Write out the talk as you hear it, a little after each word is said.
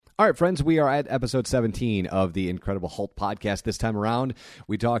All right, friends, we are at episode 17 of the Incredible Hulk podcast. This time around,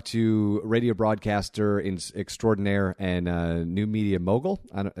 we talked to radio broadcaster extraordinaire and new media mogul.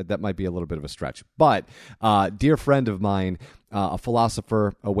 That might be a little bit of a stretch, but dear friend of mine, a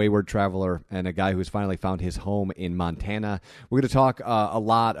philosopher, a wayward traveler, and a guy who's finally found his home in Montana. We're going to talk a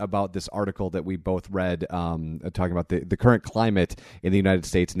lot about this article that we both read, talking about the current climate in the United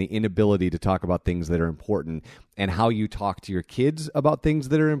States and the inability to talk about things that are important, and how you talk to your kids about things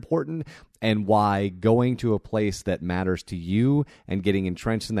that are important, and why going to a place that matters to you and getting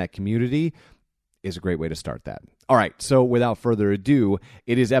entrenched in that community is a great way to start that. All right, so without further ado,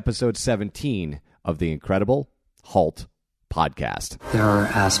 it is episode 17 of the Incredible Hulk podcast. There are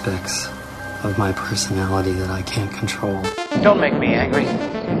aspects of my personality that I can't control. Don't make me angry.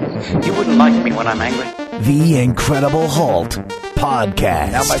 You wouldn't like me when I'm angry. The Incredible Hulk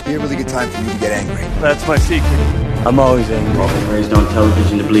podcast. Now might be a really good time for you to get angry. That's my secret. I'm always angry. We're often raised on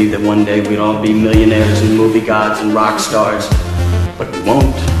television to believe that one day we'd all be millionaires and movie gods and rock stars. But we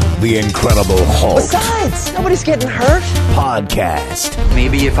won't. The Incredible Hulk. Besides, nobody's getting hurt. Podcast.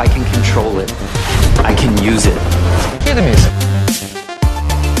 Maybe if I can control it, I can use it. Hear the music.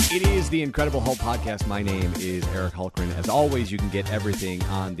 It is the Incredible Hulk podcast. My name is Eric Hulkgren. As always, you can get everything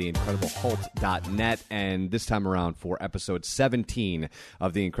on theincrediblehulk.net. And this time around, for episode 17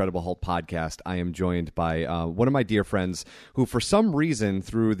 of the Incredible Hulk podcast, I am joined by one of my dear friends who, for some reason,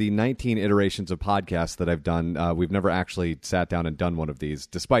 through the 19 iterations of podcasts that I've done, we've never actually sat down and done one of these,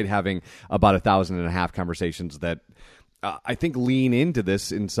 despite having about 1,500 conversations that I think lean into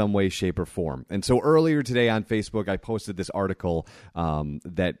this in some way, shape, or form. And so earlier today on Facebook, I posted this article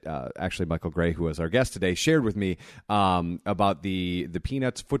that actually Michael Gray, who was our guest today, shared with me about the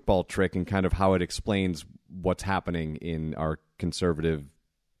Peanuts football trick and kind of how it explains what's happening in our conservative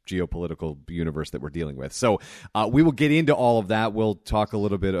geopolitical universe that we're dealing with. So we will get into all of that. We'll talk a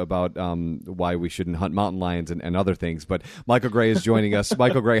little bit about why we shouldn't hunt mountain lions and other things. But Michael Gray is joining us.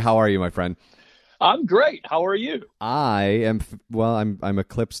 Michael Gray, how are you, my friend? I'm great. How are you? I am I'm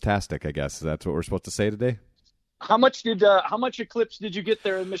eclipse-tastic, I guess. That's what we're supposed to say today. How much eclipse did you get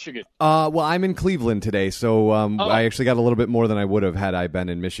there in Michigan? Well, I'm in Cleveland today, so I actually got a little bit more than I would have had I been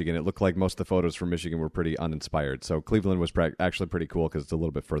in Michigan. It looked like most of the photos from Michigan were pretty uninspired. So Cleveland was actually pretty cool because it's a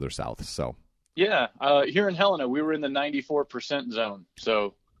little bit further south. So yeah, here in Helena, we were in the 94% zone.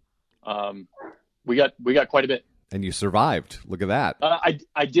 So we got quite a bit. And you survived. Look at that.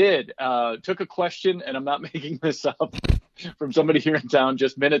 I did. Took a question, and I'm not making this up, from somebody here in town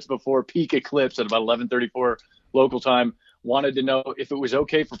just minutes before peak eclipse at about 11:34 local time. Wanted to know if it was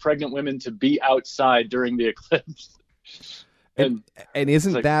okay for pregnant women to be outside during the eclipse. And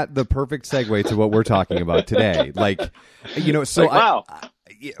isn't that the perfect segue to what we're talking about today? Wow.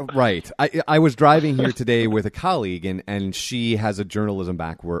 Right. I was driving here today with a colleague, and she has a journalism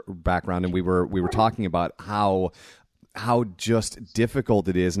background, and we were talking about how just difficult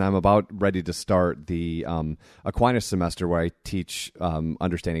it is. And I'm about ready to start the Aquinas semester where I teach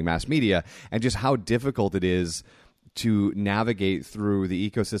understanding mass media, and just how difficult it is to navigate through the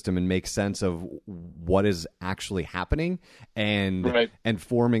ecosystem and make sense of what is actually happening and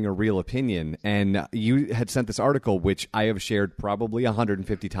forming a real opinion. And you had sent this article, which I have shared probably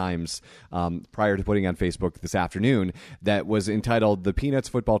 150 times prior to putting on Facebook this afternoon, that was entitled "The Peanuts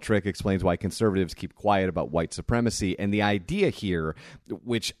Football Trick Explains Why Conservatives Keep Quiet About White Supremacy." And the idea here,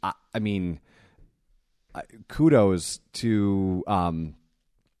 which I mean, kudos to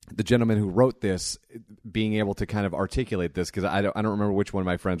the gentleman who wrote this, being able to kind of articulate this, because I don't remember which one of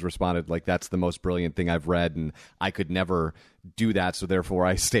my friends responded like, that's the most brilliant thing I've read, and I could never do that, so therefore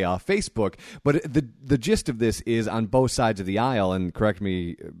I stay off Facebook. But the gist of this is, on both sides of the aisle, and correct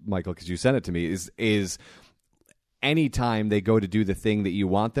me, Michael, because you sent it to me, is anytime they go to do the thing that you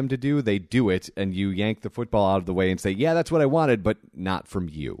want them to do, they do it, and you yank the football out of the way and say, yeah, that's what I wanted, but not from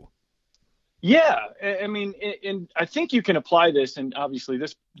you. Yeah, I mean, and I think you can apply this, and obviously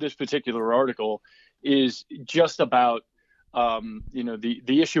this particular article is just about,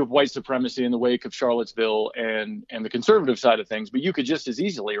 the issue of white supremacy in the wake of Charlottesville and the conservative side of things. But you could just as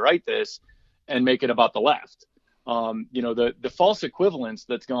easily write this and make it about the left. The false equivalence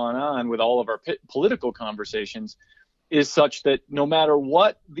that's gone on with all of our political conversations is such that no matter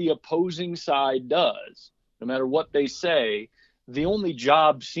what the opposing side does, no matter what they say, the only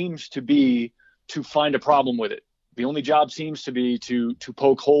job seems to be to find a problem with it. The only job seems to be to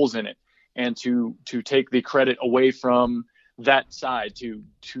poke holes in it and to take the credit away from that side, to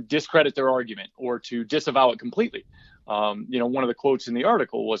discredit their argument or to disavow it completely. One of the quotes in the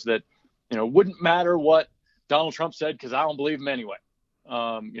article was that, wouldn't matter what Donald Trump said because I don't believe him anyway.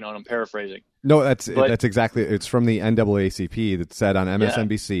 And I'm paraphrasing. No, that's exactly. It's from the NAACP that said on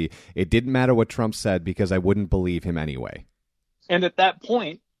MSNBC, it didn't matter what Trump said because I wouldn't believe him anyway. And at that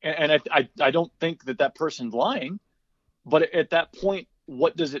point, and I don't think that person's lying, but at that point,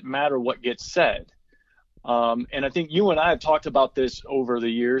 what does it matter what gets said? And I think you and I have talked about this over the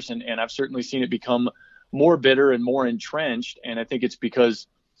years, and I've certainly seen it become more bitter and more entrenched. And I think it's because,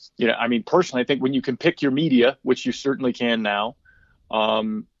 personally, I think when you can pick your media, which you certainly can now,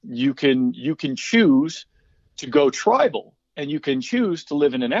 you can choose to go tribal, and you can choose to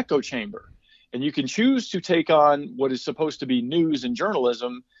live in an echo chamber, and you can choose to take on what is supposed to be news and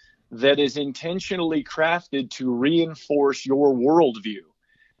journalism that is intentionally crafted to reinforce your worldview.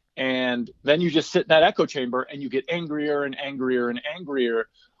 And then you just sit in that echo chamber and you get angrier and angrier and angrier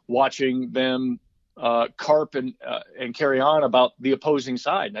watching them carp and carry on about the opposing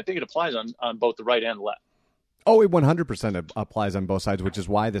side. And I think it applies on both the right and the left. Oh, it 100% applies on both sides, which is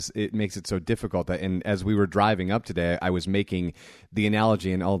why it makes it so difficult. And as we were driving up today, I was making the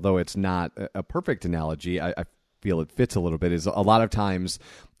analogy, and although it's not a perfect analogy, I feel it fits a little bit, is a lot of times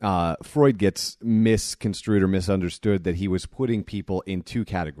Freud gets misconstrued or misunderstood that he was putting people in two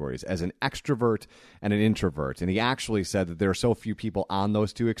categories, as an extrovert and an introvert. And he actually said that there are so few people on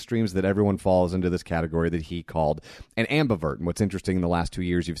those two extremes that everyone falls into this category that he called an ambivert. And what's interesting, in the last 2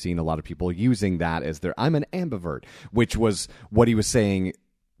 years, you've seen a lot of people using that as I'm an ambivert, which was what he was saying,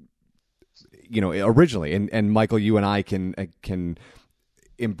 originally. And Michael, you and I can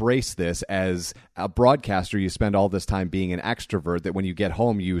embrace this as a broadcaster. You spend all this time being an extrovert that when you get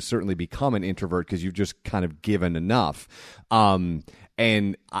home, you certainly become an introvert because you've just kind of given enough.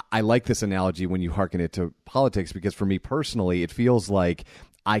 And I like this analogy when you hearken it to politics, because for me personally, it feels like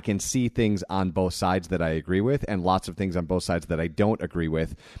I can see things on both sides that I agree with and lots of things on both sides that I don't agree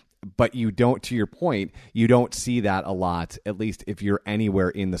with. But you don't, to your point, you don't see that a lot, at least if you're anywhere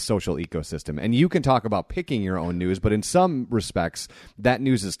in the social ecosystem. And you can talk about picking your own news, but in some respects, that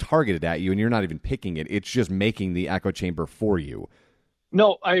news is targeted at you and you're not even picking it. It's just making the echo chamber for you.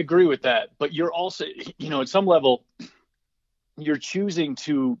 No, I agree with that. But you're also, at some level, you're choosing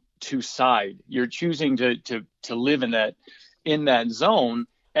to side. You're choosing to live in that zone.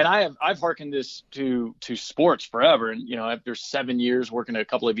 And I've hearkened this to sports forever. And, after 7 years working at a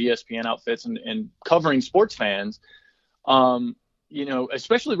couple of ESPN outfits and covering sports fans,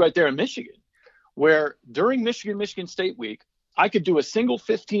 especially right there in Michigan, where during Michigan State week, I could do a single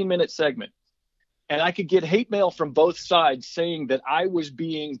 15-minute segment and I could get hate mail from both sides saying that I was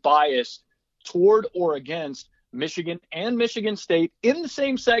being biased toward or against Michigan and Michigan State in the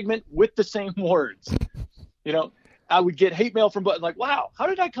same segment with the same words. I would get hate mail from, like, wow, how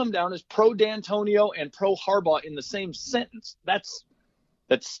did I come down as pro D'Antonio and pro Harbaugh in the same sentence? That's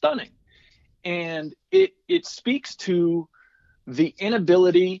stunning. And it speaks to the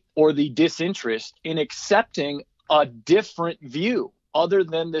inability or the disinterest in accepting a different view other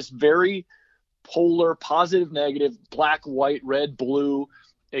than this very polar, positive, negative, black, white, red, blue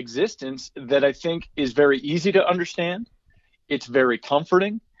existence that I think is very easy to understand. It's very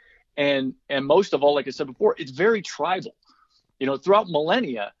comforting. And most of all, like I said before, it's very tribal. Throughout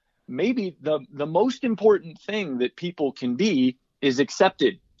millennia, maybe the most important thing that people can be is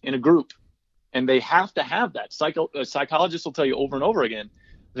accepted in a group. And they have to have that. Psychologists will tell you over and over again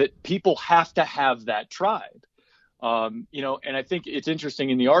that people have to have that tribe. And I think it's interesting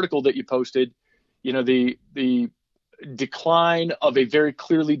in the article that you posted, the decline of a very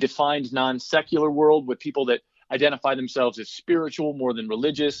clearly defined non-secular world with people that identify themselves as spiritual more than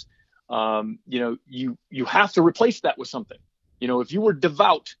religious. You have to replace that with something. If you were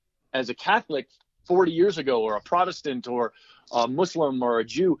devout as a Catholic 40 years ago, or a Protestant, or a Muslim, or a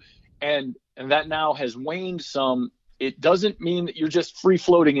Jew, and that now has waned some, it doesn't mean that you're just free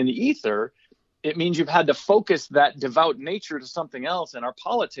floating in the ether. It means you've had to focus that devout nature to something else. And our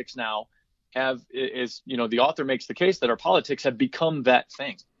politics now the author makes the case that our politics have become that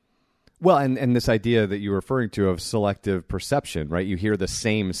thing. Well, and this idea that you're referring to of selective perception, right? You hear the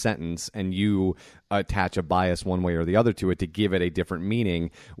same sentence and you attach a bias one way or the other to it to give it a different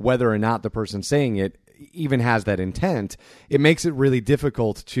meaning, whether or not the person saying it even has that intent. It makes it really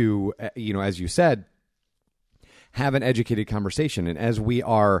difficult to, as you said, have an educated conversation. And as we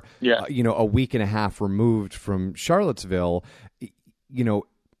are, a week and a half removed from Charlottesville,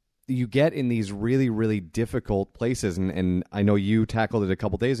 you get in these really, really difficult places. And I know you tackled it a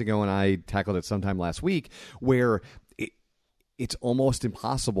couple days ago and I tackled it sometime last week, where it's almost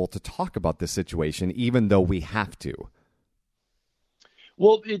impossible to talk about this situation, even though we have to.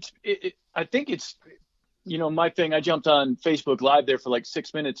 Well, I think it's, my thing, I jumped on Facebook Live there for like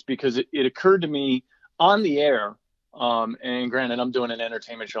 6 minutes because it occurred to me on the air And granted, I'm doing an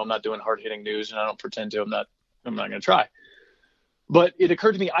entertainment show. I'm not doing hard-hitting news, and I don't pretend to. I'm not going to try. But it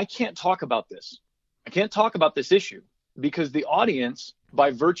occurred to me, I can't talk about this. I can't talk about this issue because the audience,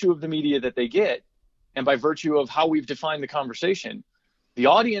 by virtue of the media that they get and by virtue of how we've defined the conversation, the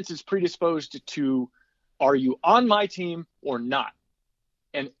audience is predisposed to, are you on my team or not?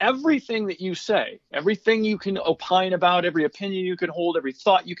 And everything that you say, everything you can opine about, every opinion you can hold, every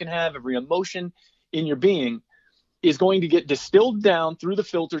thought you can have, every emotion in your being is going to get distilled down through the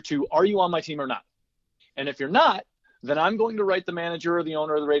filter to, are you on my team or not? And if you're not, then I'm going to write the manager or the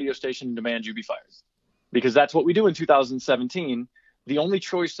owner of the radio station and demand you be fired. Because that's what we do in 2017. The only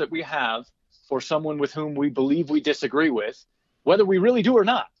choice that we have for someone with whom we believe we disagree with, whether we really do or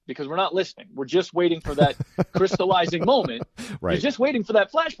not, because we're not listening. We're just waiting for that crystallizing moment. Right. You're just waiting for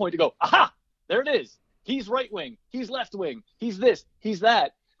that flashpoint to go, aha, there it is. He's right wing. He's left wing. He's this. He's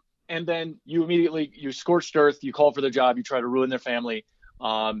that. And then you scorched earth. You call for their job. You try to ruin their family.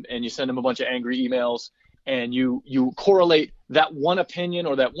 And you send them a bunch of angry emails. And you correlate that one opinion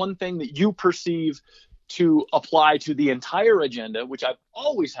or that one thing that you perceive to apply to the entire agenda, which I've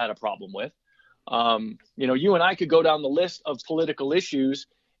always had a problem with. You and I could go down the list of political issues,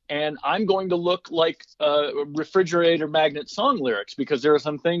 and I'm going to look like refrigerator magnet song lyrics because there are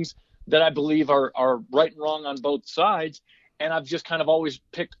some things that I believe are right and wrong on both sides, and I've just kind of always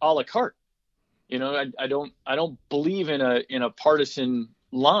picked a la carte. I don't believe in a partisan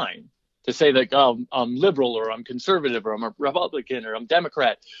line to say that I'm liberal or I'm conservative or I'm a Republican or I'm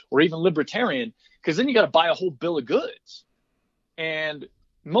Democrat or even libertarian, because then you got to buy a whole bill of goods. And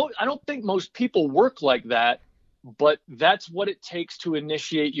I don't think most people work like that, but that's what it takes to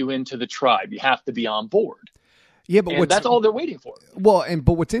initiate you into the tribe. You have to be on board. Yeah, but that's all they're waiting for. Well,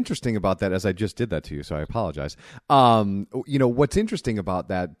 but what's interesting about that, as I just did that to you, so I apologize. What's interesting about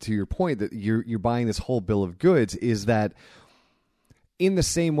that, to your point, that you're buying this whole bill of goods, is that in the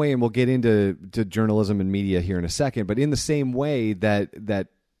same way, and we'll get into journalism and media here in a second, but in the same way that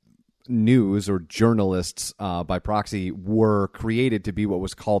news or journalists by proxy were created to be what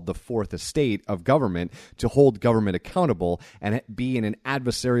was called the fourth estate of government, to hold government accountable and be in an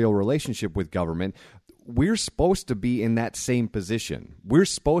adversarial relationship with government, we're supposed to be in that same position. We're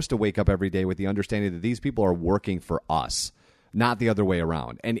supposed to wake up every day with the understanding that these people are working for us, not the other way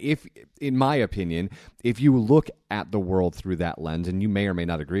around. And if, in my opinion, if you look at the world through that lens, and you may or may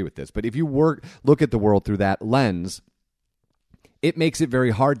not agree with this, but if you look at the world through that lens, it makes it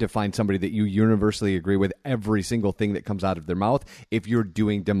very hard to find somebody that you universally agree with every single thing that comes out of their mouth if you're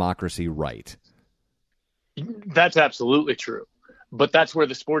doing democracy right. That's absolutely true. But that's where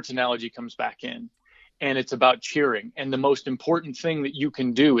the sports analogy comes back in. And it's about cheering. And the most important thing that you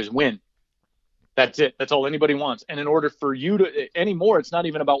can do is win. That's it. That's all anybody wants. And in order for you to anymore, it's not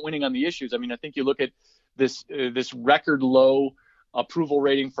even about winning on the issues. I mean, I think you look at this record low approval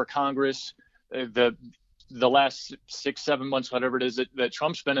rating for Congress, the last 6-7 months, whatever it is that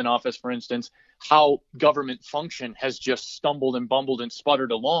Trump's been in office, for instance, how government function has just stumbled and bumbled and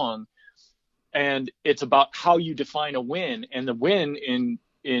sputtered along. And it's about how you define a win. And the win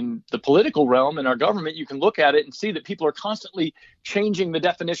in the political realm in our government, you can look at it and see that people are constantly changing the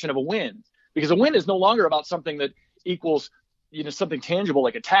definition of a win, because a win is no longer about something that equals, something tangible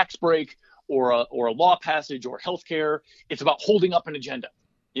like a tax break or a law passage or healthcare. It's about holding up an agenda.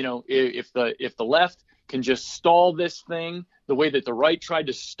 If the left can just stall this thing the way that the right tried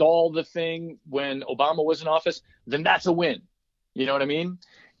to stall the thing when Obama was in office, then that's a win. You know what I mean?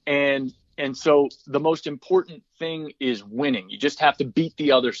 And so the most important thing is winning. You just have to beat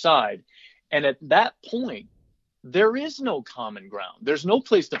the other side. And at that point, there is no common ground. There's no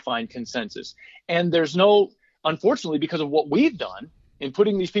place to find consensus. And there's no, unfortunately, because of what we've done in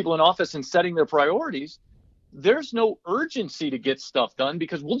putting these people in office and setting their priorities, there's no urgency to get stuff done,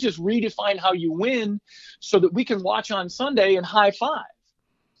 because we'll just redefine how you win so that we can watch on Sunday and high five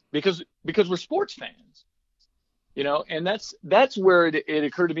because we're sports fans. And that's where it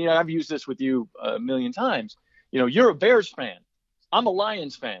occurred to me. I've used this with you a million times. You're a Bears fan. I'm a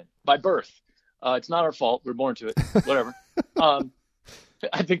Lions fan by birth. It's not our fault. We're born to it. Whatever.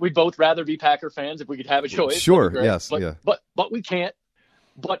 I think we'd both rather be Packer fans if we could have a choice. Sure. Yes. But we can't.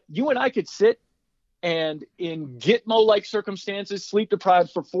 But you and I could sit and in Gitmo-like circumstances, sleep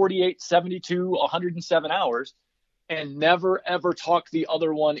deprived for 48, 72, 107 hours, and never, ever talk the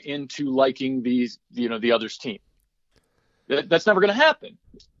other one into liking the other's team. That's never going to happen.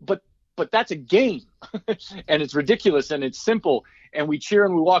 But that's a game, and it's ridiculous, and it's simple, and we cheer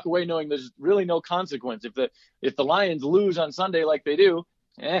and we walk away knowing there's really no consequence. If the Lions lose on Sunday like they do,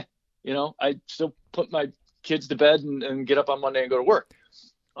 I still put my kids to bed and get up on Monday and go to work.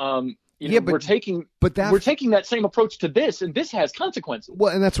 we're taking that same approach to this, and this has consequences.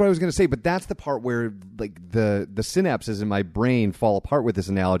 Well, and that's what I was going to say, but that's the part where like the synapses in my brain fall apart with this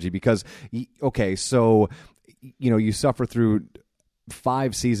analogy because, okay, so, you suffer through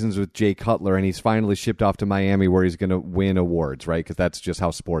 5 seasons with Jay Cutler, and he's finally shipped off to Miami where he's going to win awards, right? Because that's just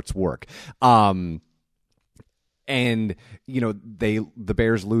how sports work. And, the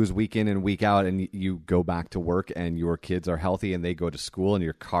Bears lose week in and week out, and you go back to work, and your kids are healthy, and they go to school, and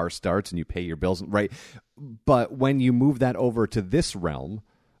your car starts, and you pay your bills, right? But when you move that over to this realm,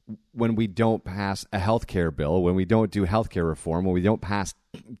 when we don't pass a healthcare bill, when we don't do healthcare reform, when we don't pass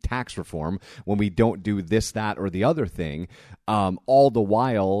tax reform, when we don't do this, that, or the other thing, all the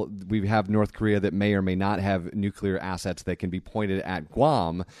while we have North Korea that may or may not have nuclear assets that can be pointed at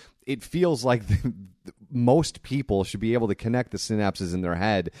Guam. It feels like most people should be able to connect the synapses in their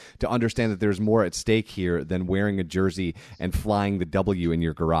head to understand that there's more at stake here than wearing a jersey and flying the W in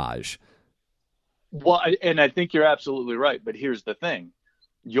your garage. Well, and I think you're absolutely right. But here's the thing.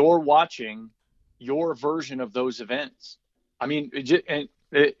 You're watching your version of those events. I mean,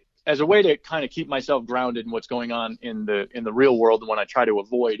 as a way to kind of keep myself grounded in what's going on in the real world, and when I try to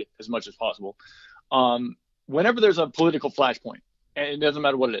avoid as much as possible, whenever there's a political flashpoint, and it doesn't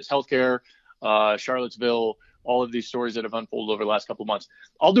matter what it is, healthcare, Charlottesville, all of these stories that have unfolded over the last couple of months,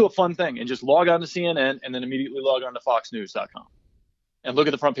 I'll do a fun thing and just log on to CNN and then immediately log on to foxnews.com and look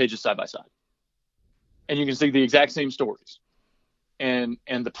at the front pages side by side. And you can see the exact same stories. And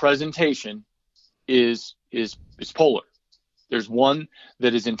the presentation is polar. There's one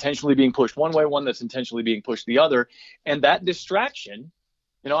that is intentionally being pushed one way, one that's intentionally being pushed the other. And that distraction,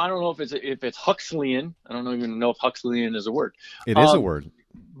 I don't know if it's Huxleyan. I don't even know if Huxleyan is a word. It is a word.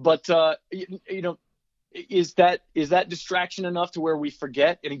 But is that distraction enough to where we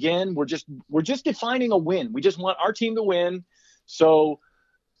forget? And again, we're just defining a win. We just want our team to win. So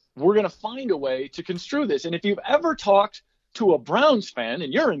we're going to find a way to construe this. And if you've ever talked to a Browns fan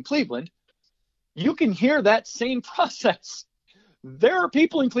and you're in Cleveland, you can hear that same process. There are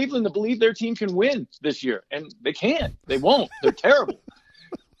people in Cleveland that believe their team can win this year, and they can't. They won't. They're terrible.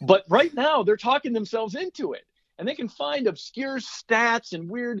 But right now, they're talking themselves into it. And they can find obscure stats and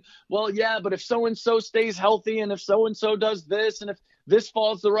weird, well, yeah, but if so-and-so stays healthy and if so-and-so does this and if this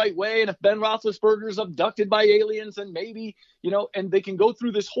falls the right way and if Ben Roethlisberger is abducted by aliens and maybe, and they can go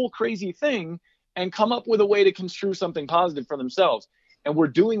through this whole crazy thing and come up with a way to construe something positive for themselves. And we're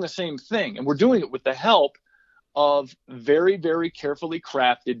doing the same thing. And we're doing it with the help of very, very carefully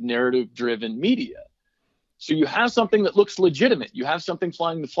crafted narrative-driven media. So you have something that looks legitimate. You have something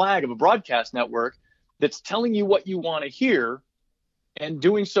flying the flag of a broadcast network that's telling you what you want to hear and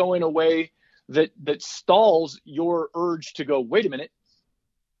doing so in a way that stalls your urge to go, wait a minute,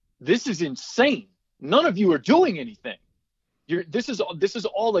 this is insane. None of you are doing anything. This is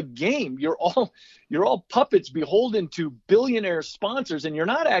all a game. You're all puppets beholden to billionaire sponsors, and you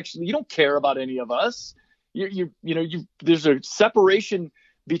don't care about any of us. There's a separation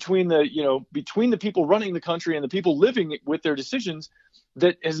between the people running the country and the people living with their decisions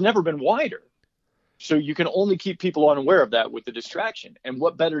that has never been wider. So you can only keep people unaware of that with the distraction. And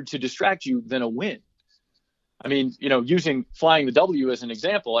what better to distract you than a win? I mean, using flying the W as an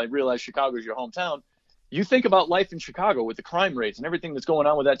example, I realize Chicago is your hometown. You think about life in Chicago with the crime rates and everything that's going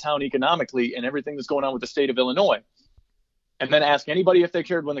on with that town economically and everything that's going on with the state of Illinois. And then ask anybody if they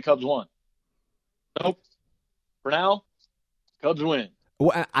cared when the Cubs won. Nope. For now, Cubs win.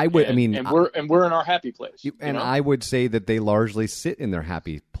 Well, and we're in our happy place. I would say that they largely sit in their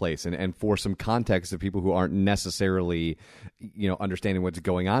happy place. And for some context of people who aren't necessarily, understanding what's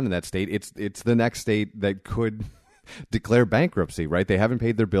going on in that state, it's the next state that could declare bankruptcy, right? They haven't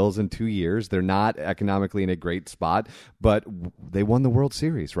paid their bills in 2 years. They're not economically in a great spot, but they won the World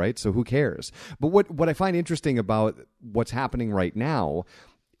Series, right? So who cares? But what I find interesting about what's happening right now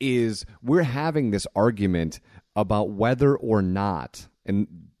is we're having this argument about whether or not, and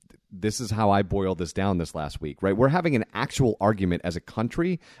this is how I boiled this down this last week, right? We're having an actual argument as a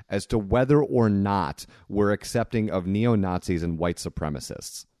country as to whether or not we're accepting of neo-Nazis and white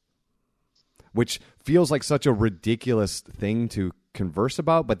supremacists, which feels like such a ridiculous thing to converse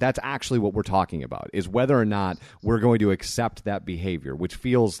about, but that's actually what we're talking about, is whether or not we're going to accept that behavior, which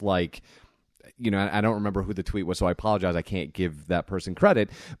feels like, I don't remember who the tweet was, so I apologize, I can't give that person credit,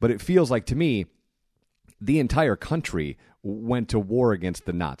 but it feels like to me, the entire country went to war against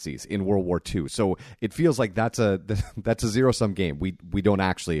the Nazis in World War II. So it feels like that's a zero-sum game. We don't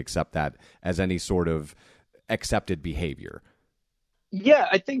actually accept that as any sort of accepted behavior. Yeah,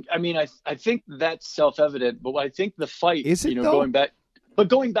 I think that's self-evident, but I think the fight is it, going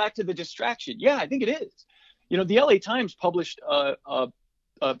back to the distraction. Yeah, I think it is. The LA Times published a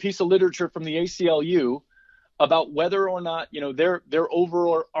a piece of literature from the ACLU about whether or not, their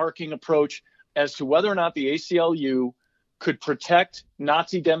overarching approach as to whether or not the ACLU could protect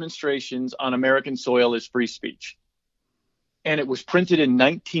Nazi demonstrations on American soil as free speech. And it was printed in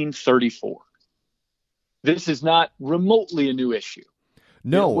 1934. This is not remotely a new issue.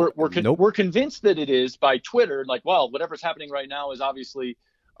 No, we're convinced that it is by Twitter. Like, well, whatever's happening right now is obviously,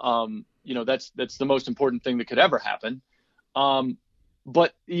 that's the most important thing that could ever happen.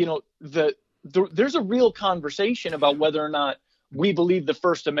 But there's a real conversation about whether or not we believe the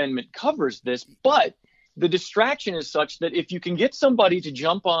First Amendment covers this. But the distraction is such that if you can get somebody to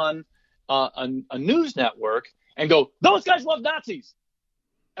jump on a news network and go, those guys love Nazis,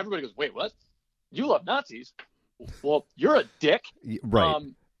 everybody goes, wait, what? You love Nazis? Well, you're a dick. Right.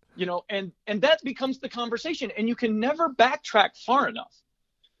 And that becomes the conversation, and you can never backtrack far enough.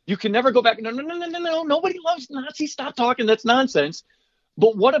 You can never go back. No, nobody loves Nazis. Stop talking. That's nonsense.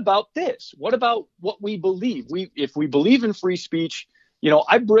 But what about this? What about what we believe? If we believe in free speech,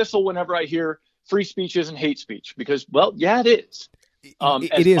 I bristle whenever I hear free speech isn't hate speech because, well, yeah, it is.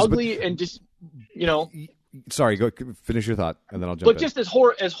 It is ugly and just, Sorry, go finish your thought, and then I'll jump in. But just as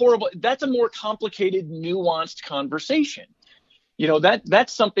horrible, that's a more complicated, nuanced conversation.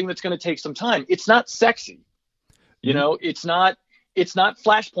 That's something that's going to take some time. It's not sexy. It's not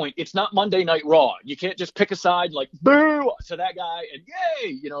Flashpoint. It's not Monday Night Raw. You can't just pick a side like boo to that guy and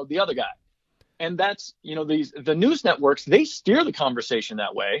yay, the other guy. And that's, the news networks, they steer the conversation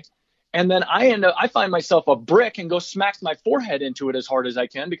that way. And then I find myself a brick and go smack my forehead into it as hard as I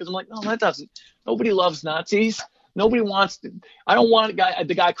can because I'm like, no, nobody loves Nazis. Nobody wants I don't want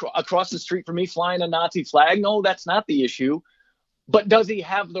the guy across the street from me flying a Nazi flag. No, that's not the issue. But does he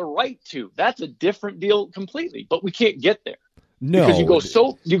have the right to? That's a different deal completely. But we can't get there. No,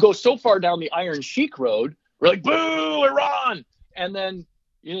 because you go so far down the Iron Sheik road. We're like, boo, Iran, and then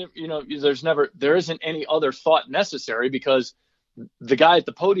there isn't any other thought necessary because the guy at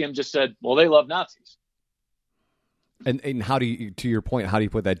the podium just said, well, they love Nazis. And how do you, to your point, how do you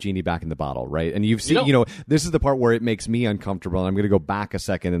put that genie back in the bottle, right? And you've seen, this is the part where it makes me uncomfortable, and I'm going to go back a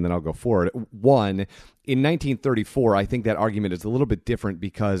second and then I'll go forward. One, in 1934, I think that argument is a little bit different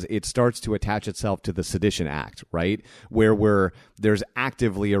because it starts to attach itself to the Sedition Act, right? Where there's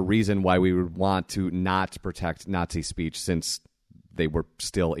actively a reason why we would want to not protect Nazi speech since they were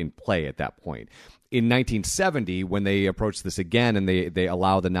still in play at that point. In 1970, when they approached this again and they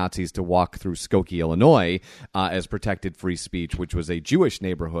allow the Nazis to walk through Skokie, Illinois, as protected free speech, which was a Jewish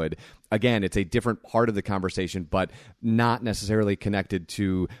neighborhood, again, it's a different part of the conversation, but not necessarily connected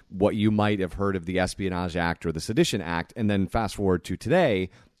to what you might have heard of the Espionage Act or the Sedition Act. And then fast forward to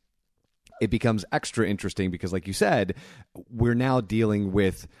today, it becomes extra interesting because, like you said, we're now dealing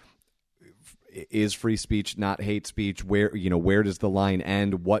with, is free speech not hate speech? Where does the line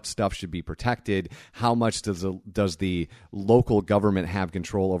end? What stuff should be protected? How much does the local government have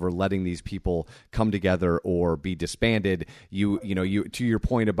control over letting these people come together or be disbanded? You to your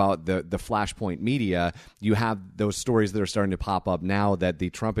point about the Flashpoint media, you have those stories that are starting to pop up now that the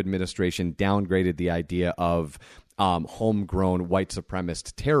Trump administration downgraded the idea of homegrown white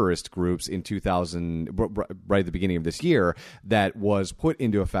supremacist terrorist groups in 2000, right at the beginning of this year, that was put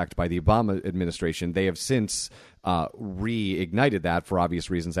into effect by the Obama administration. They have since reignited that for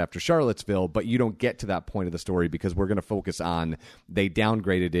obvious reasons after Charlottesville, but you don't get to that point of the story because we're going to focus on they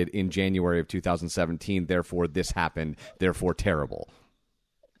downgraded it in January of 2017, therefore this happened, therefore terrible.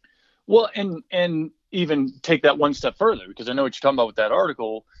 Well, and even take that one step further, because I know what you're talking about with that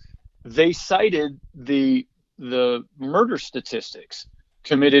article. They cited the murder statistics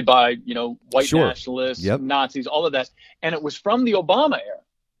committed by, white nationalists, Nazis, all of that. And it was from the Obama era.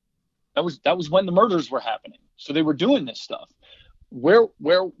 That was when the murders were happening. So they were doing this stuff. Where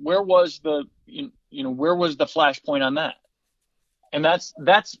was the flashpoint on that? And that's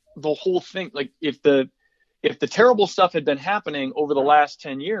the whole thing. Like if the terrible stuff had been happening over the last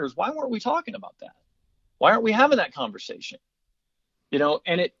 10 years, why weren't we talking about that? Why aren't we having that conversation?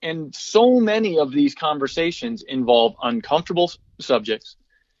 And so many of these conversations involve uncomfortable subjects,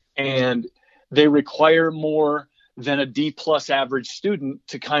 and they require more than a D+ average student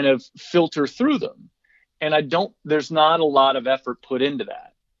to kind of filter through them. And there's not a lot of effort put into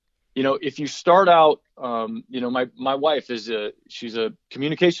that. If you start out, my wife she's a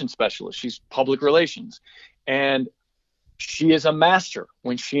communication specialist. She's public relations, and she is a master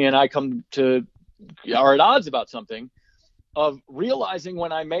when she and I are at odds about something, of realizing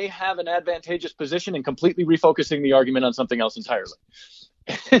when I may have an advantageous position and completely refocusing the argument on something else entirely.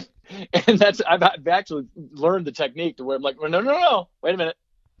 And I've actually learned the technique to where I'm like, no, wait a minute.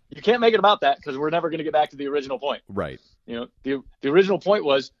 You can't make it about that because we're never going to get back to the original point. Right. You know, the original point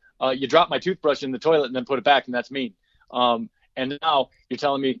was you dropped my toothbrush in the toilet and then put it back, and that's mean. And now you're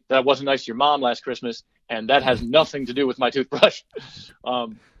telling me that I wasn't nice to your mom last Christmas, and that has nothing to do with my toothbrush.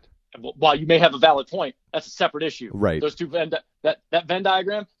 While you may have a valid point, that's a separate issue. Right. Those two that Venn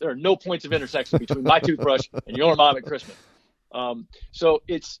diagram, there are no points of intersection between my toothbrush and your mom at Christmas. So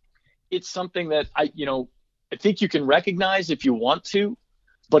it's something that I think you can recognize if you want to,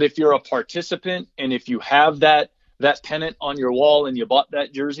 but if you're a participant and if you have that pennant on your wall and you bought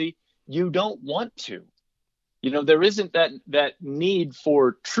that jersey, you don't want to. There isn't that need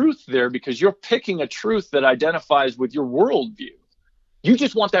for truth there because you're picking a truth that identifies with your worldview. You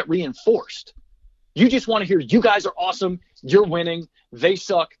just want that reinforced. You just want to hear, you guys are awesome, you're winning, they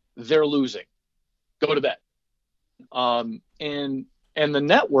suck, they're losing. Go to bed. And the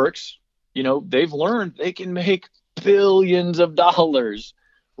networks, they've learned they can make billions of dollars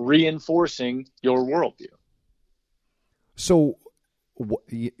reinforcing your worldview. So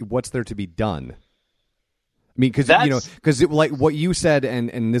what's there to be done? I mean, because like what you said,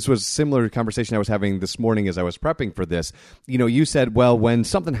 and this was a similar conversation I was having this morning as I was prepping for this. You said, well, when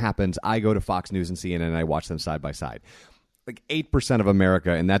something happens, I go to Fox News and CNN and I watch them side by side. Like 8% of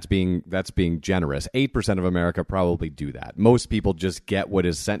America, and that's being generous. 8% of America probably do that. Most people just get what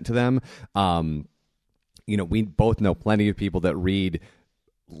is sent to them. We both know plenty of people that read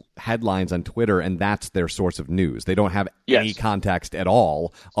headlines on Twitter, and that's their source of news. They don't have any context at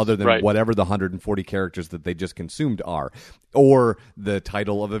all other than whatever the 140 characters that they just consumed are, or the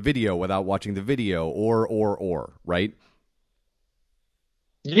title of a video without watching the video, or right?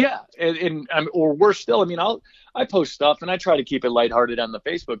 Yeah, or worse still. I mean, I post stuff and I try to keep it lighthearted on the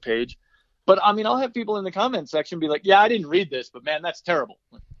Facebook page, but I mean, I'll have people in the comments section be like, "Yeah, I didn't read this, but man, that's terrible."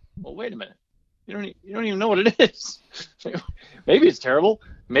 Well, wait a minute. You don't even know what it is. Maybe it's terrible.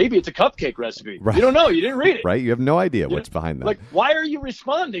 Maybe it's a cupcake recipe. Right. You don't know. You didn't read it. Right. You have no idea what's behind that. Like, why are you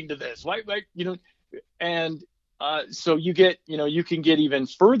responding to this? Why, and so you get, you can get even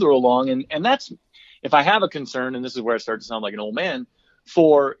further along. And that's, if I have a concern, and this is where I start to sound like an old man,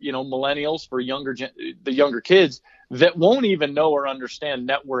 for, millennials, for the younger kids that won't even know or understand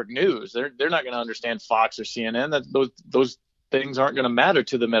network news. They're not going to understand Fox or CNN. Those things aren't going to matter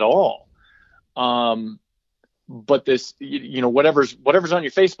to them at all. But this, whatever's on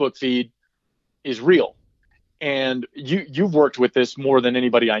your Facebook feed is real. And you've worked with this more than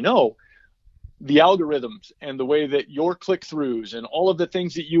anybody I know. The algorithms and the way that your click-throughs and all of the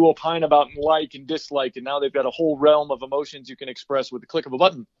things that you opine about and like and dislike, and now they've got a whole realm of emotions you can express with the click of a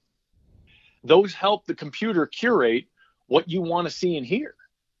button. Those help the computer curate what you want to see and hear.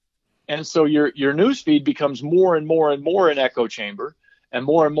 And so your news feed becomes more and more and more an echo chamber, and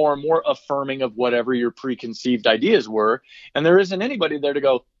more affirming of whatever your preconceived ideas were. And there isn't anybody there to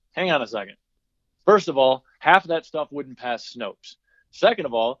go, hang on a second. First of all, half of that stuff wouldn't pass Snopes. Second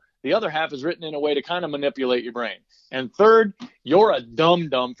of all, the other half is written in a way to kind of manipulate your brain. And third, you're a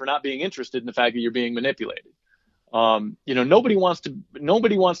dum-dum for not being interested in the fact that you're being manipulated. Nobody wants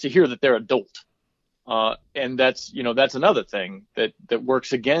to hear that they're a dolt. And that's another thing that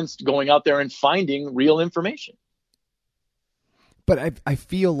works against going out there and finding real information. But I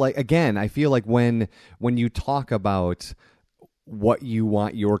feel like when you talk about what you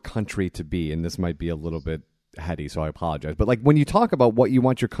want your country to be, and this might be a little bit heady, so I apologize, but like when you talk about what you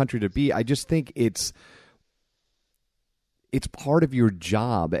want your country to be, I just think it's part of your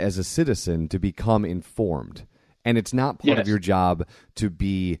job as a citizen to become informed, and it's not part of your job to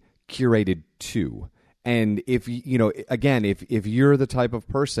be curated to. And if you're the type of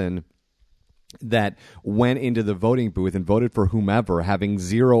person that went into the voting booth and voted for whomever, having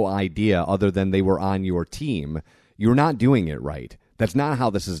zero idea other than they were on your team, you're not doing it right. That's not how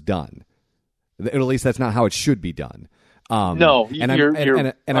this is done. At least that's not how it should be done. No,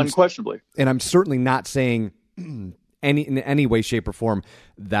 you're unquestionably. And I'm certainly not saying in any way, shape, or form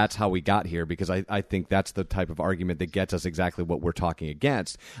that's how we got here, because I think that's the type of argument that gets us exactly what we're talking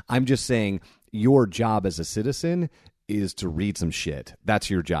against. I'm just saying your job as a citizen is to read some shit. That's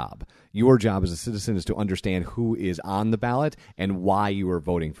your job. Your job as a citizen is to understand who is on the ballot and why you are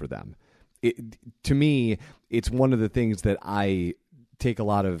voting for them. To me, it's one of the things that I take a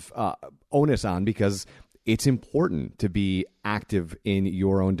lot of onus on, because it's important to be active in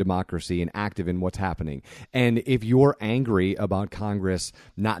your own democracy and active in what's happening. And if you're angry about Congress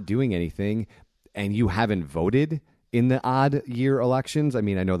not doing anything and you haven't voted in the odd year elections, I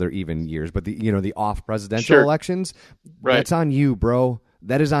mean, I know they're even years, but the off presidential elections, that's on you, bro.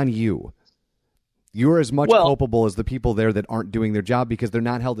 That is on you. You're as much culpable as the people there that aren't doing their job, because they're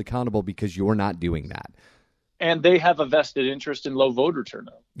not held accountable because you're not doing that. And they have a vested interest in low voter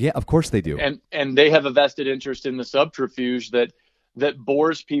turnout. Yeah, of course they do. And they have a vested interest in the subterfuge that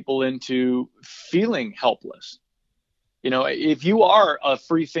bores people into feeling helpless. If you are a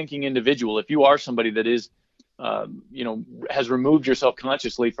free thinking individual, if you are somebody that is, has removed yourself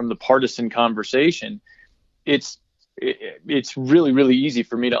consciously from the partisan conversation, it's really, really easy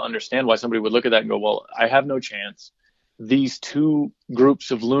for me to understand why somebody would look at that and go, well, I have no chance. These two groups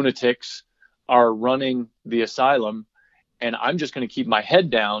of lunatics are running the asylum, and I'm just going to keep my head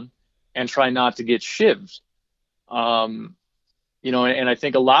down and try not to get shivved. And I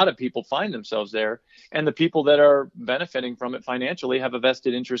think a lot of people find themselves there, and the people that are benefiting from it financially have a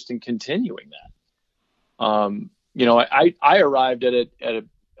vested interest in continuing that. I arrived at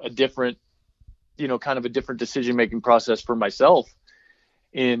a different, kind of a different decision-making process for myself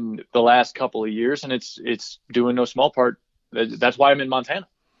in the last couple of years. And it's due in no small part. That's why I'm in Montana,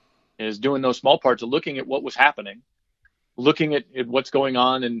 is due in no small part to looking at what was happening, looking at what's going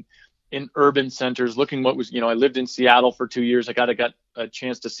on in urban centers, looking what was, I lived in Seattle for 2 years. I got a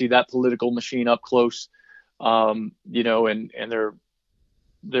chance to see that political machine up close. And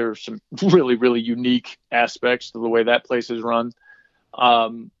there's some really, really unique aspects to the way that place is run.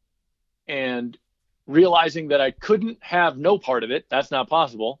 And realizing that I couldn't have no part of it. That's not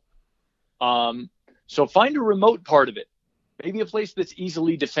possible. So find a remote part of it, maybe a place that's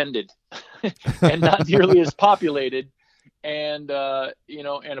easily defended and not nearly as populated. And a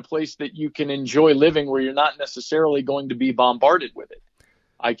place that you can enjoy living where you're not necessarily going to be bombarded with it.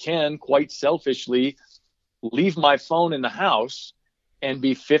 I can quite selfishly leave my phone in the house and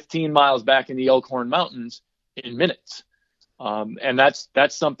be 15 miles back in the Elkhorn Mountains in minutes. And that's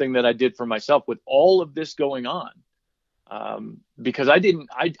something that I did for myself with all of this going on. Because I didn't,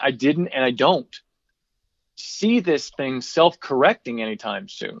 and I don't see this thing self-correcting anytime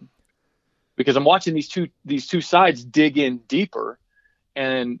soon. Because I'm watching these two sides dig in deeper,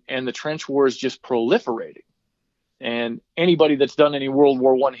 and the trench war is just proliferating. And anybody that's done any World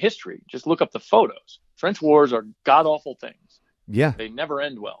War I history, just look up the photos. Trench wars are god awful things. Yeah, they never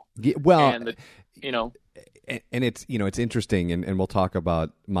end well. Yeah, well, and it's it's interesting, and we'll talk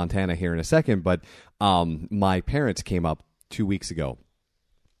about Montana here in a second. But my parents came up 2 weeks ago.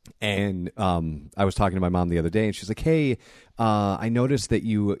 And I was talking to my mom the other day, and she's like, "Hey, I noticed that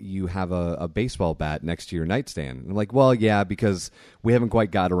you have a baseball bat next to your nightstand." And I'm like, "Well, yeah, because we haven't quite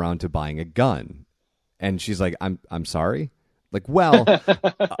got around to buying a gun." And she's like, "I'm sorry." Like, well,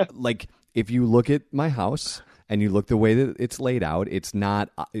 like if you look at my house and you look the way that it's laid out, it's not,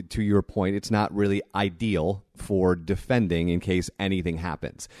 to your point, it's not really ideal for defending in case anything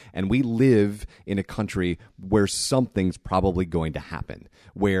happens. And we live in a country where something's probably going to happen,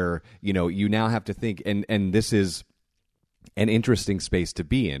 where, you now have to think, and this is an interesting space to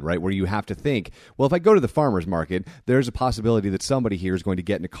be in, right? Where you have to think, well, if I go to the farmer's market, there's a possibility that somebody here is going to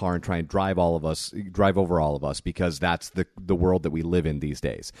get in a car and try and drive over all of us, because that's the world that we live in these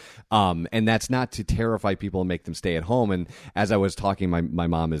days. And that's not to terrify people and make them stay at home. And as I was talking, my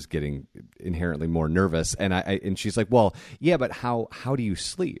mom is getting inherently more nervous, and she's like, "Well, yeah, but how do you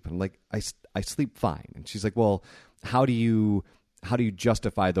sleep?" I'm like, I sleep fine. And she's like, "Well, how do you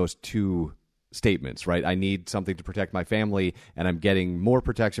justify those two statements, right? I need something to protect my family, and I'm getting more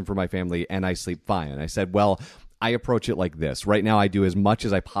protection for my family, and I sleep fine." And I said, well, I approach it like this. Right now, I do as much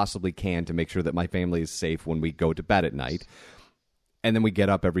as I possibly can to make sure that my family is safe when we go to bed at night. And then we get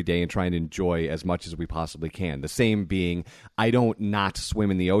up every day and try and enjoy as much as we possibly can. The same being, I don't not swim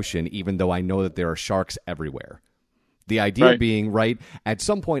in the ocean, even though I know that there are sharks everywhere. The idea being, right, at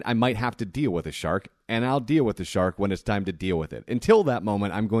some point I might have to deal with a shark, and I'll deal with the shark when it's time to deal with it. Until that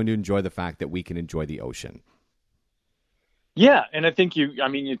moment, I'm going to enjoy the fact that we can enjoy the ocean. Yeah, and I think you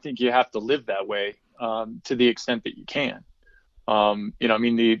have to live that way to the extent that you can.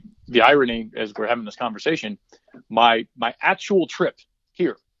 The irony, as we're having this conversation, my actual trip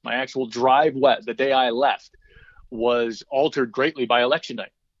here, my actual drive west, the day I left, was altered greatly by election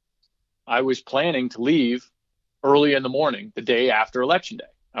night. I was planning to leave early in the morning, the day after Election Day.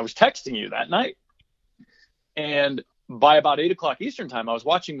 I was texting you that night. And by about 8 o'clock Eastern time, I was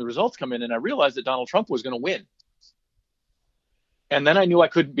watching the results come in, and I realized that Donald Trump was going to win. And then I knew I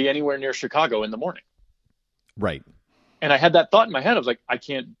couldn't be anywhere near Chicago in the morning. Right. And I had that thought in my head. I was like, I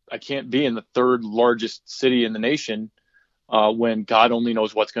can't be in the third largest city in the nation when God only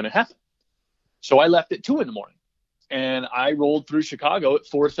knows what's going to happen. So I left at 2 in the morning, and I rolled through Chicago at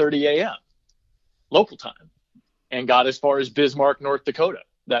 4:30 a.m. local time, and got as far as Bismarck, North Dakota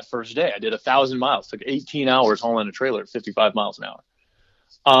that first day. I did 1,000 miles, took 18 hours hauling a trailer at 55 miles an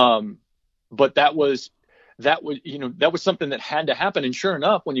hour. But that was that was something that had to happen. And sure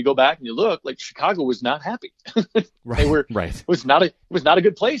enough, when you go back and you look, like, Chicago was not happy. Right. It was not a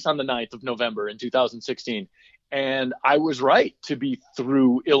good place on the 9th of November in 2016. And I was right to be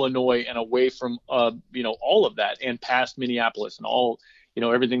through Illinois and away from, all of that, and past Minneapolis and all,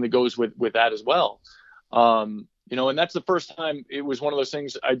 everything that goes with that as well. And that's the first time. It was one of those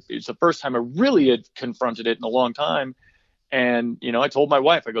things. It's the first time I really had confronted it in a long time. And, I told my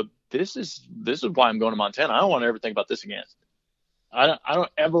wife, I go, this is why I'm going to Montana. I don't want to ever think about this again. I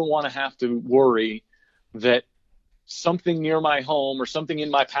don't ever want to have to worry that something near my home or something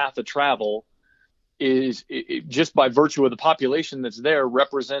in my path of travel is just by virtue of the population that's there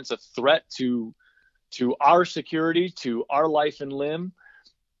represents a threat to our security, to our life and limb,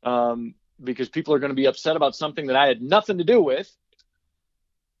 because people are going to be upset about something that I had nothing to do with,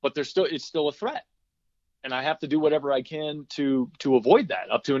 but it's still a threat. And I have to do whatever I can to avoid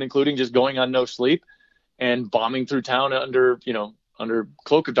that, up to and including just going on no sleep and bombing through town under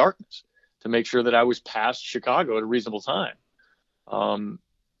cloak of darkness to make sure that I was past Chicago at a reasonable time.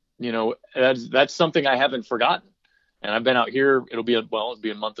 That's something I haven't forgotten. And I've been out here. It'll be a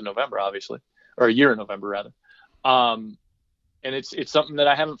month in November, obviously, or a year in November rather. And it's something that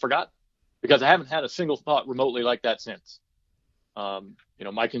I haven't forgotten, because I haven't had a single thought remotely like that since.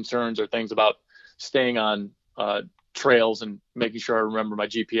 My concerns are things about staying on trails and making sure I remember my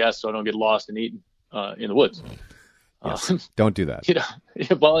GPS so I don't get lost and eaten in the woods. Yes. Don't do that.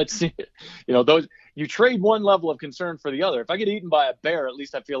 Well, it's, those, you trade one level of concern for the other. If I get eaten by a bear, at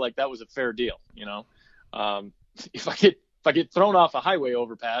least I feel like that was a fair deal. If I get thrown off a highway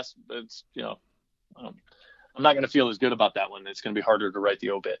overpass, it's, I'm not going to feel as good about that one. It's going to be harder to write the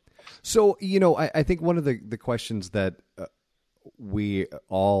obit. So, I think one of the questions that we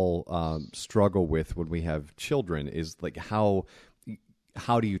all struggle with when we have children is like, how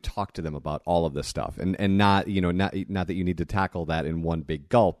do you talk to them about all of this stuff? And not that you need to tackle that in one big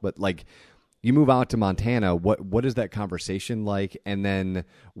gulp, but like, you move out to Montana, what is that conversation like? And then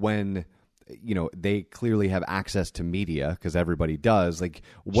when they clearly have access to media, because everybody does, like,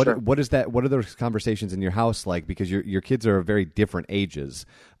 what is that? What are those conversations in your house like? Because your kids are very different ages,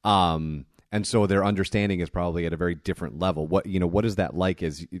 and so their understanding is probably at a very different level. What is that like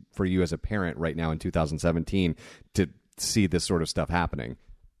for you as a parent right now in 2017 to see this sort of stuff happening?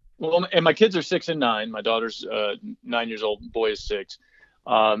 Well, and my kids are 6 and 9. My daughter's 9 years old. Boy is 6.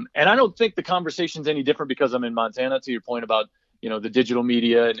 And I don't think the conversation's any different because I'm in Montana, to your point about, the digital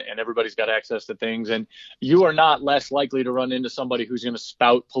media and everybody's got access to things. And you are not less likely to run into somebody who's going to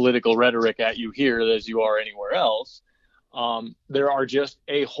spout political rhetoric at you here as you are anywhere else. There are just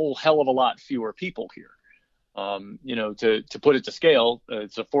a whole hell of a lot fewer people here. To put it to scale,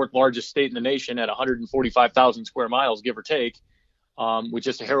 it's the 4th largest state in the nation at 145,000 square miles, give or take, with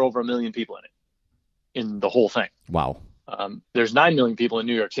just a hair over 1 million people in it, in the whole thing. Wow. There's 9 million people in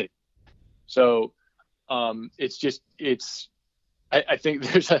New York City. So I think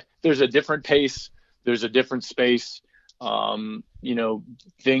there's a different pace. There's a different space.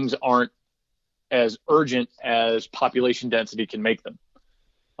 Things aren't as urgent as population density can make them.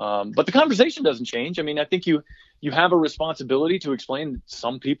 But the conversation doesn't change. I mean, I think you have a responsibility to explain that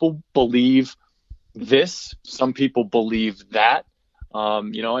some people believe this, some people believe that.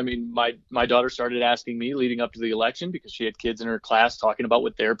 My daughter started asking me leading up to the election because she had kids in her class talking about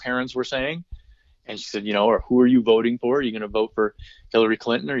what their parents were saying. And she said, or who are you voting for? Are you going to vote for Hillary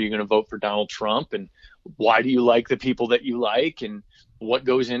Clinton? Or are you going to vote for Donald Trump? And why do you like the people that you like? And what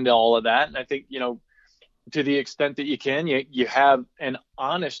goes into all of that? And I think, to the extent that you can, you have an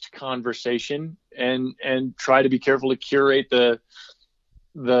honest conversation and try to be careful to curate the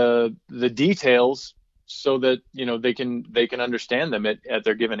details so that, they can understand them at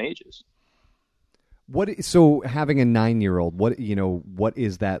their given ages. So having a 9-year-old, what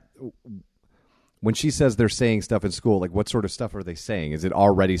is that? When she says they're saying stuff in school, like what sort of stuff are they saying? Is it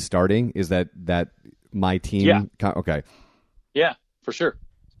already starting? Is that my team? Yeah. Okay. Yeah, for sure.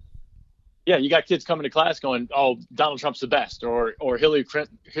 Yeah, you got kids coming to class going, "Oh, Donald Trump's the best," or Hillary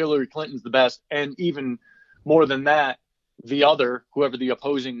Clinton's the best, and even more than that, whoever the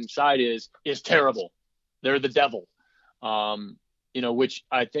opposing side is terrible. They're the devil. Which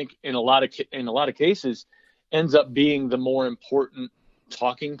I think in a lot of cases ends up being the more important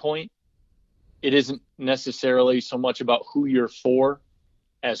talking point. It isn't necessarily so much about who you're for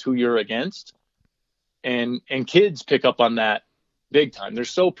as who you're against. And kids pick up on that big time. They're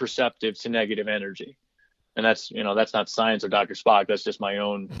so perceptive to negative energy. And that's not science or Dr. Spock. That's just my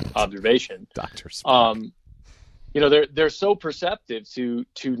own observation. Dr. Spock. They're so perceptive to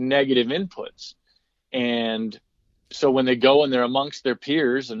negative inputs. And so when they go and they're amongst their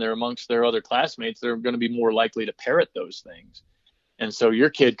peers and they're amongst their other classmates, they're going to be more likely to parrot those things. And so your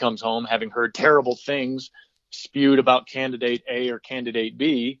kid comes home having heard terrible things spewed about candidate A or candidate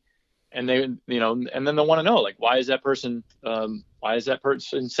B, and they, and then they'll want to know, like, why is that person Satan? Why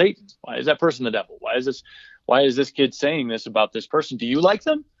is that person the devil? Why is this kid saying this about this person? Do you like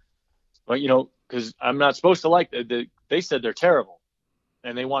them? Well, because I'm not supposed to like them. They said they're terrible,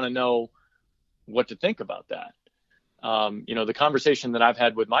 and they want to know what to think about that. The conversation that I've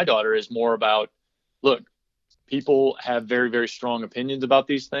had with my daughter is more about, look, people have very, very strong opinions about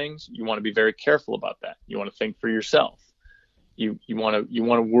these things. You want to be very careful about that. You want to think for yourself. You want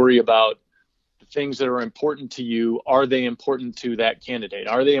to worry about the things that are important to you. Are they important to that candidate?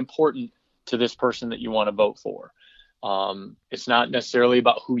 Are they important to this person that you want to vote for? It's not necessarily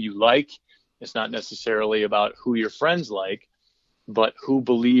about who you like. It's not necessarily about who your friends like, but who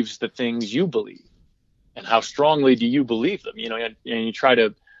believes the things you believe, and how strongly do you believe them? And you try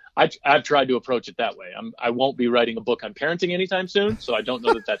to. I've tried to approach it that way. I won't be writing a book on parenting anytime soon, so I don't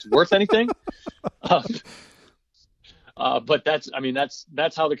know that that's worth anything. But that's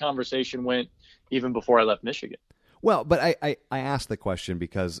how the conversation went even before I left Michigan. Well, but I asked the question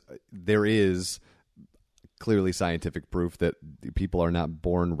because there is clearly scientific proof that people are not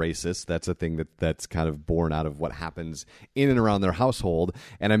born racist. That's a thing that's kind of born out of what happens in and around their household.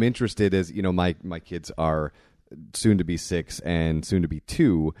 And I'm interested, as my kids are soon to be 6 and soon to be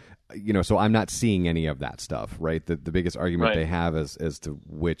 2, so I'm not seeing any of that stuff, right? The biggest argument they have is as to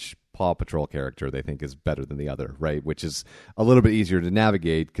which Paw Patrol character they think is better than the other, right? Which is a little bit easier to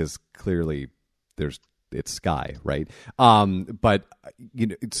navigate because clearly it's Sky, right? But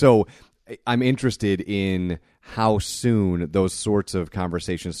so I'm interested in how soon those sorts of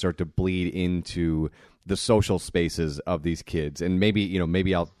conversations start to bleed into the social spaces of these kids, and maybe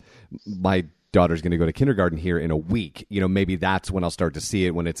my daughter's going to go to kindergarten here in a week. Maybe that's when I'll start to see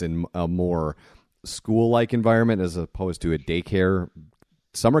it, when it's in a more school-like environment as opposed to a daycare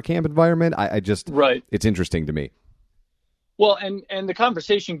summer camp environment. It's interesting to me. Well, and the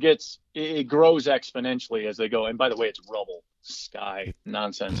conversation grows exponentially as they go. And by the way, it's rubble, Sky,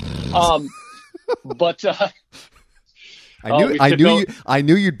 nonsense. But I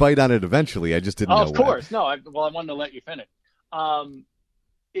knew you'd bite on it eventually. I just didn't know. Of course, no. I wanted to let you finish.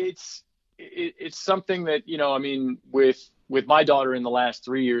 It's something that with my daughter in the last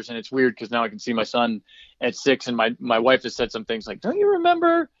 3 years, and it's weird because now I can see my son at 6, and my wife has said some things like, "Don't you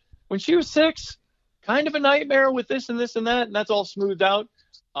remember when she was 6? Kind of a nightmare with this and this and that," and that's all smoothed out.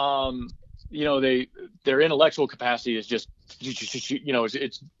 Their intellectual capacity is just,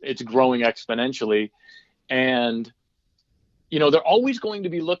 it's growing exponentially, and they're always going to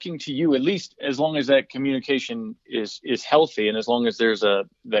be looking to you, at least as long as that communication is healthy, and as long as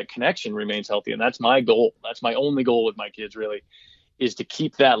that connection remains healthy. And that's my goal. That's my only goal with my kids, really, is to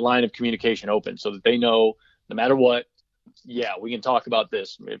keep that line of communication open so that they know no matter what, yeah, we can talk about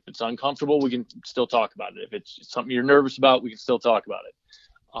this. If it's uncomfortable, we can still talk about it. If it's something you're nervous about, we can still talk about it.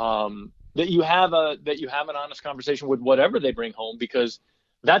 That you have an honest conversation with whatever they bring home, because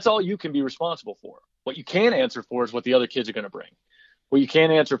that's all you can be responsible for. What you can answer for is what the other kids are going to bring. What you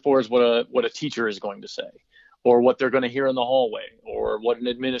can't answer for is what a teacher is going to say, or what they're going to hear in the hallway, or what an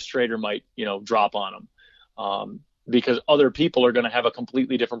administrator might, drop on them. Because other people are going to have a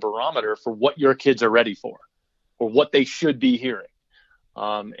completely different barometer for what your kids are ready for, or what they should be hearing.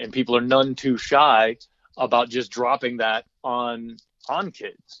 And people are none too shy about just dropping that on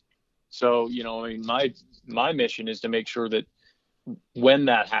kids. So, my mission is to make sure that when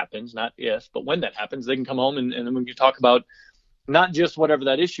that happens, not if, but when that happens, they can come home and then we can talk about not just whatever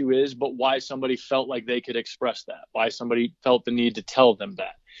that issue is, but why somebody felt like they could express that, why somebody felt the need to tell them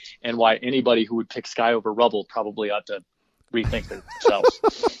that, and why anybody who would pick Sky over Rubble probably ought to rethink themselves.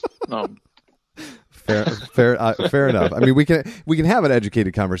 Fair enough. I mean, we can have an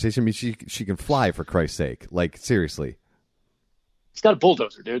educated conversation. I mean, she can fly, for Christ's sake. Like, seriously. He's got a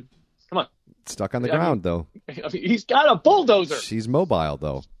bulldozer, dude. Come on. Stuck on the ground, though. He's got a bulldozer. She's mobile,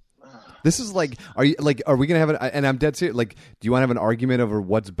 though. This is like, are we going to have and I'm dead serious, like, do you want to have an argument over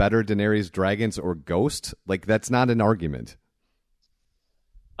what's better, Daenerys dragons or Ghost? Like, that's not an argument.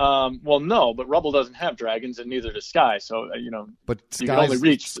 Well, no, but Rubble doesn't have dragons, and neither does Sky. So, but you can only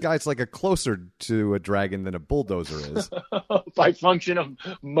reach. Sky's like a closer to a dragon than a bulldozer is. By function of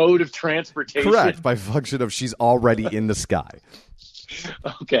mode of transportation. Correct. By function of she's already in the sky.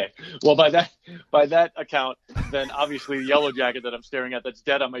 Okay. Well, by that account, then obviously the yellow jacket that I'm staring at that's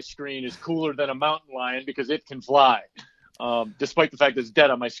dead on my screen is cooler than a mountain lion because it can fly. despite the fact that it's dead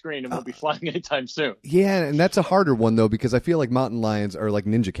on my screen and won't be flying anytime soon. Yeah, and that's a harder one, though, because I feel like mountain lions are like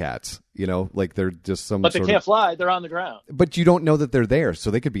ninja cats, like they're just some But they can't fly. They're on the ground. But you don't know that they're there, so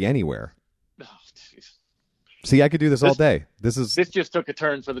they could be anywhere. Oh, jeez. See, I could do this all day. This just took a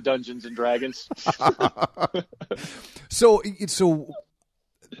turn for the Dungeons and Dragons. So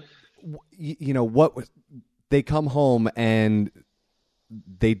what they come home and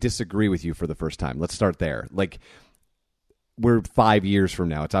they disagree with you for the first time. Let's start there. Like, we're 5 years from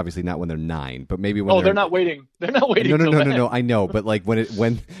now. It's obviously not when they're 9, but maybe when they're not waiting. They're not waiting. No. I know, but like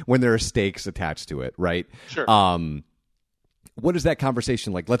when there are stakes attached to it, right? Sure. What is that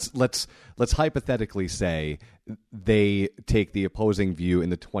conversation like? Let's hypothetically say they take the opposing view in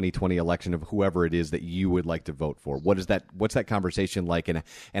the 2020 election of whoever it is that you would like to vote for. What's that conversation like, and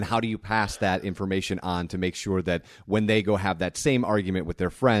how do you pass that information on to make sure that when they go have that same argument with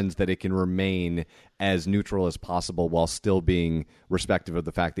their friends, that it can remain as neutral as possible while still being respectful of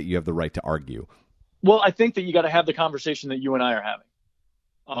the fact that you have the right to argue? Well, I think that you got to have the conversation that you and I are having.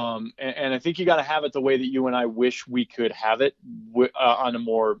 And I think you got to have it the way that you and I wish we could have it on a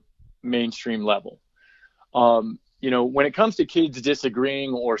more mainstream level. When it comes to kids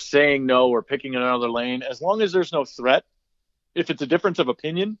disagreeing or saying no or picking another lane, as long as there's no threat, if it's a difference of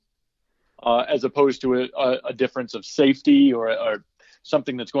opinion, as opposed to a difference of safety or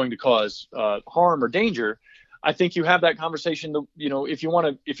something that's going to cause harm or danger, I think you have that conversation. If you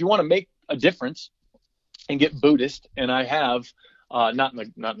want to make a difference and get Buddhist, and I have. Not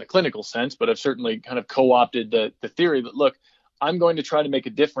in the clinical sense, but I've certainly kind of co-opted the theory that, look, I'm going to try to make a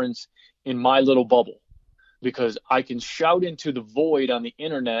difference in my little bubble, because I can shout into the void on the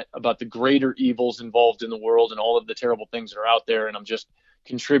internet about the greater evils involved in the world and all of the terrible things that are out there, and I'm just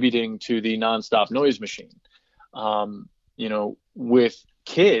contributing to the nonstop noise machine. With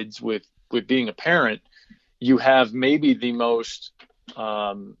kids, with being a parent, you have maybe the most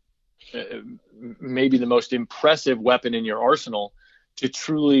impressive weapon in your arsenal to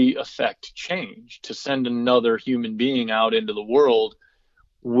truly affect change, to send another human being out into the world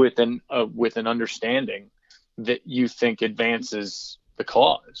with an understanding that you think advances the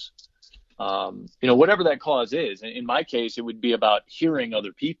cause. Whatever that cause is. In my case, it would be about hearing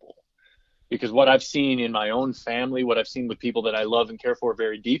other people, because what I've seen in my own family, what I've seen with people that I love and care for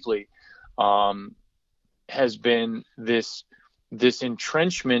very deeply, has been this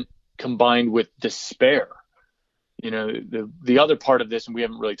entrenchment combined with despair. The other part of this, and we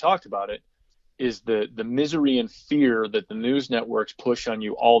haven't really talked about it, is the misery and fear that the news networks push on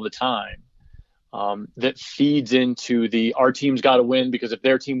you all the time, that feeds into our team's got to win, because if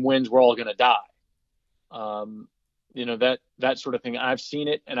their team wins, we're all going to die. That sort of thing. I've seen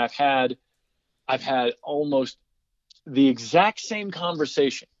it, and I've had almost the exact same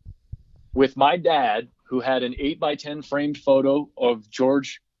conversation with my dad, who had an 8x10 framed photo of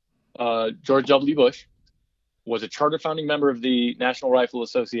George W. Bush, was a charter founding member of the National Rifle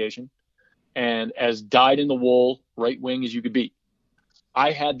Association, and as dyed-in-the-wool right-wing as you could be.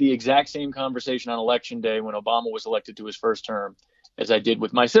 I had the exact same conversation on Election Day when Obama was elected to his first term as I did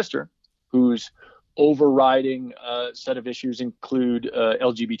with my sister, whose overriding set of issues include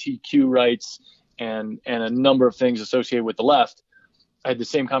LGBTQ rights and a number of things associated with the left. I had the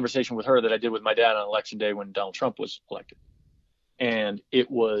same conversation with her that I did with my dad on Election Day when Donald Trump was elected. And it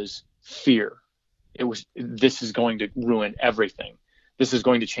was fear. This is going to ruin everything. This is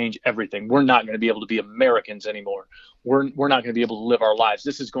going to change everything. We're not going to be able to be Americans anymore. We're not going to be able to live our lives.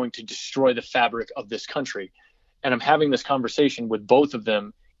 This is going to destroy the fabric of this country. And I'm having this conversation with both of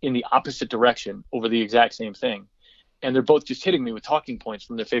them in the opposite direction over the exact same thing. And they're both just hitting me with talking points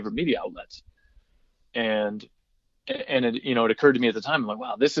from their favorite media outlets. And it occurred to me at the time, I'm like,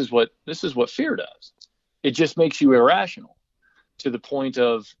 wow, this is what fear does. It just makes you irrational to the point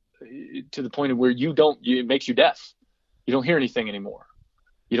of where it makes you deaf. You don't hear anything anymore.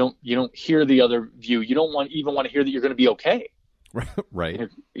 You don't hear the other view. You don't even want to hear that you're going to be okay. Right.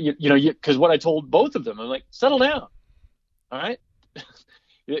 Because what I told both of them, I'm like, settle down. All right.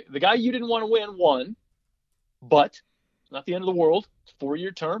 The guy you didn't want to win won, but it's not the end of the world. It's a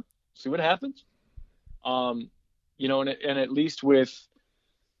 4-year term. See what happens. And at least with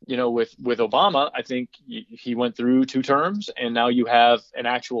Obama, I think he went through 2 terms, and now you have an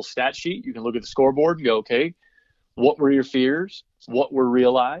actual stat sheet. You can look at the scoreboard and go, okay, what were your fears? What were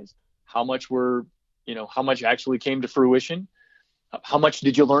realized? How much actually came to fruition? How much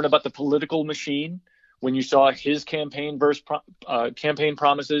did you learn about the political machine when you saw his campaign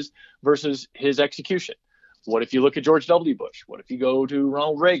promises versus his execution? What if you look at George W. Bush? What if you go to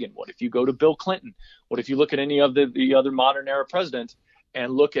Ronald Reagan? What if you go to Bill Clinton? What if you look at any of the other modern era presidents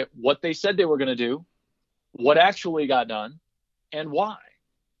and look at what they said they were going to do what actually got done and why.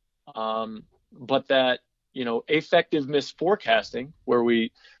 But that, affective misforecasting, where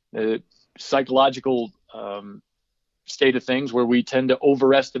psychological state of things, where we tend to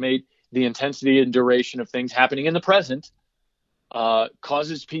overestimate the intensity and duration of things happening in the present,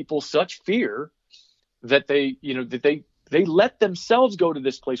 causes people such fear that they let themselves go to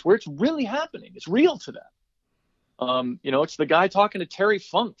this place where it's really happening. It's real to them. It's the guy talking to Terry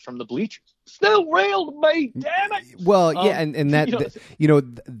Funk from the Bleachers. Still real to me, damn it. Well, yeah, and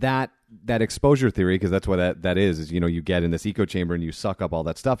that exposure theory, because that's what that is you get in this echo chamber and you suck up all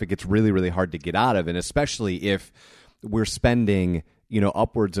that stuff. It gets really, really hard to get out of, and especially if we're spending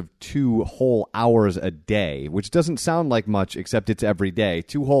upwards of 2 whole hours a day, which doesn't sound like much, except it's every day,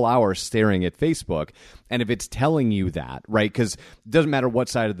 2 whole hours staring at Facebook. And if it's telling you that, right, because it doesn't matter what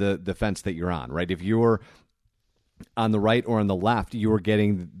side of the fence that you're on, right? If you're on the right or on the left, you are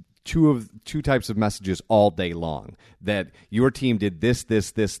getting two types of messages all day long, that your team did this,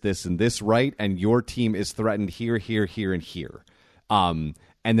 and this right, and your team is threatened here, and here.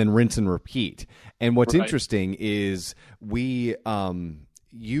 And then rinse and repeat. And what's interesting is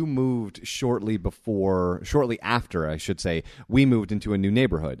you moved shortly after, I should say, we moved into a new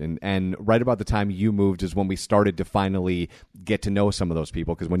neighborhood. And right about the time you moved is when we started to finally get to know some of those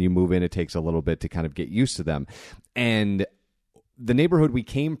people, because when you move in, it takes a little bit to kind of get used to them. And the neighborhood we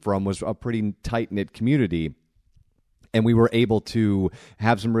came from was a pretty tight-knit community. And we were able to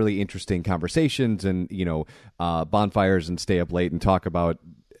have some really interesting conversations and, bonfires and stay up late and talk about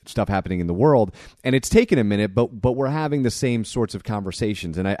stuff happening in the world. And it's taken a minute, but we're having the same sorts of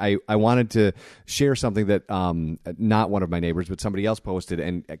conversations. And I wanted to share something that not one of my neighbors, but somebody else posted,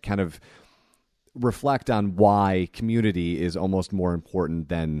 and kind of reflect on why community is almost more important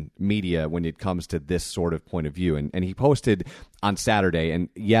than media when it comes to this sort of point of view. And he posted on Saturday, and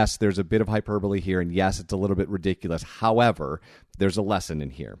yes, there's a bit of hyperbole here, and yes, it's a little bit ridiculous. However, there's a lesson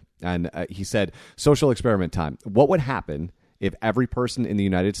in here. And he said, social experiment time. What would happen if every person in the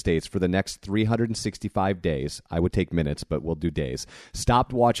United States for the next 365 days, I would take minutes, but we'll do days,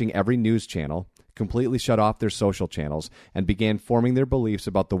 stopped watching every news channel, completely shut off their social channels, and began forming their beliefs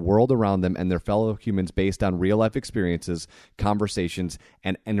about the world around them and their fellow humans based on real-life experiences, conversations,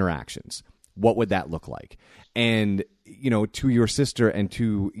 and interactions? What would that look like? And, to your sister and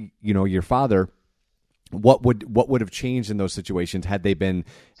to, your father, what would have changed in those situations had they been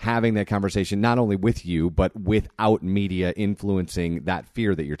having that conversation, not only with you, but without media influencing that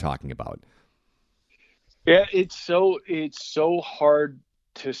fear that you're talking about? Yeah, it's so hard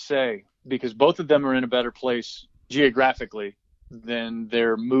to say, because both of them are in a better place geographically than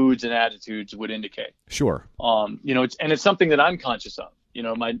their moods and attitudes would indicate. Sure. It's something that I'm conscious of.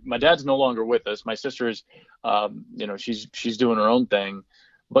 My dad's no longer with us. My sister is, she's doing her own thing,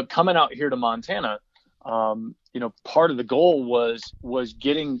 but coming out here to Montana, part of the goal was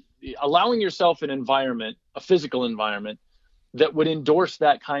allowing yourself an environment, a physical environment that would endorse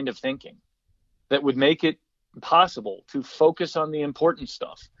that kind of thinking, that would make it possible to focus on the important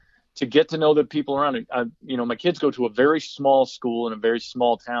stuff, to get to know the people around it. My kids go to a very small school in a very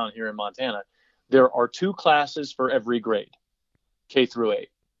small town here in Montana. There are 2 classes for every grade, K through 8.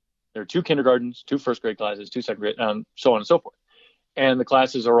 There are 2 kindergartens, 2 first grade classes, 2 second grade, so on and so forth. And the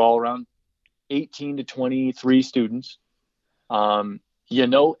classes are all around 18 to 23 students.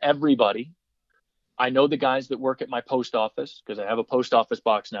 Everybody. I know the guys that work at my post office, because I have a post office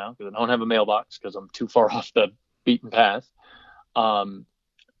box now, because I don't have a mailbox because I'm too far off the beaten path.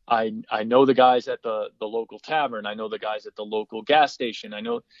 I know the guys at the local tavern. I know the guys at the local gas station. I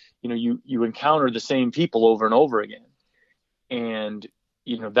know, you encounter the same people over and over again. And,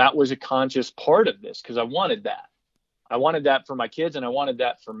 that was a conscious part of this, because I wanted that. I wanted that for my kids, and I wanted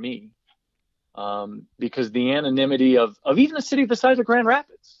that for me. Because the anonymity of even a city the size of Grand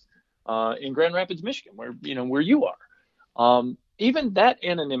Rapids, in Grand Rapids, Michigan, where you are, even that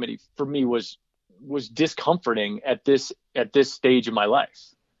anonymity for me was discomforting at this stage of my life.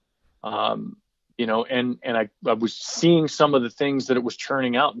 And I was seeing some of the things that it was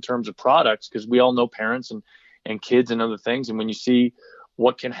churning out in terms of products, because we all know parents and kids and other things. And when you see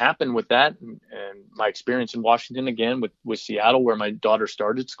what can happen with that, and my experience in Washington, again, with Seattle, where my daughter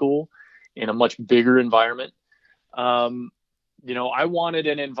started school, in a much bigger environment. I wanted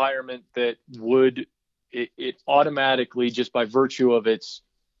an environment that would, it automatically, just by virtue of its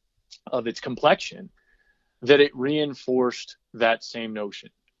complexion, that it reinforced that same notion,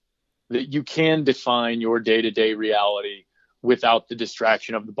 that you can define your day-to-day reality without the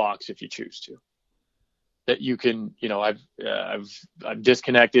distraction of the box if you choose to. That you can, I've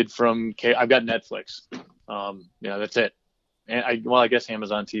disconnected from, I've got Netflix. That's it. And I guess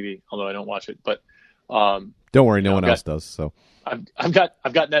Amazon TV, although I don't watch it, but Don't worry, no one else does. So I've got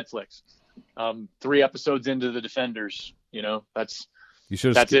Netflix. 3 episodes into The Defenders, that's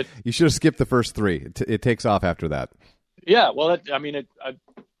it. You should have skipped the first 3. It takes off after that. Yeah, well,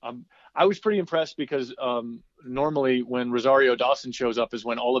 I was pretty impressed because normally when Rosario Dawson shows up is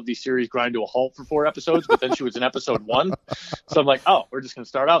when all of these series grind to a halt for 4 episodes, but then she was in episode 1. So I'm like, oh, we're just going to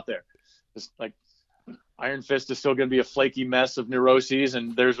start out there. It's like Iron Fist is still going to be a flaky mess of neuroses,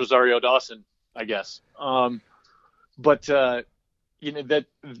 and there's Rosario Dawson, I guess. But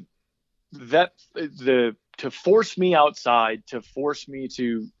to force me outside, to force me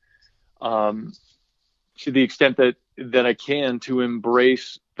to the extent that I can, to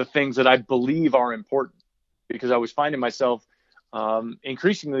embrace the things that I believe are important, because I was finding myself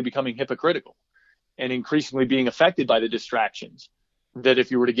increasingly becoming hypocritical and increasingly being affected by the distractions that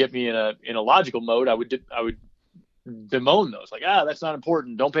if you were to get me in a logical mode, I would bemoan those, like, that's not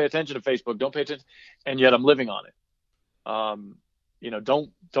important. Don't pay attention to Facebook. Don't pay attention. And yet I'm living on it.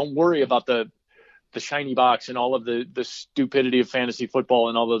 Don't worry about the shiny box and all of the stupidity of fantasy football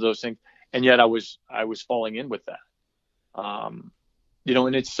and all of those things. And yet I was falling in with that. And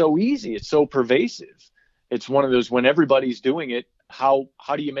it's so easy. It's so pervasive. It's one of those, when everybody's doing it, how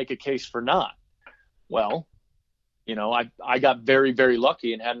do you make a case for not? Well, I got very, very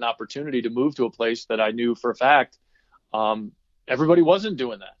lucky and had an opportunity to move to a place that I knew for a fact everybody wasn't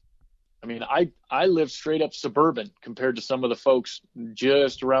doing that. I mean, I live straight up suburban compared to some of the folks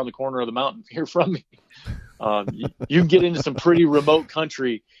just around the corner of the mountain here from me. You can get into some pretty remote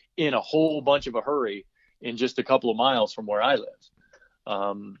country in a whole bunch of a hurry in just a couple of miles from where I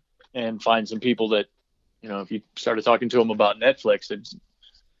live, and find some people that, if you started talking to them about Netflix,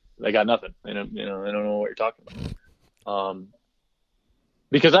 they got nothing. They don't know what you're talking about.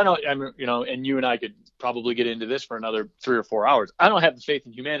 Because and you and I could probably get into this for another 3 or 4 hours. I don't have the faith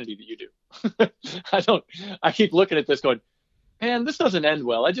in humanity that you do. I keep looking at this going, man, this doesn't end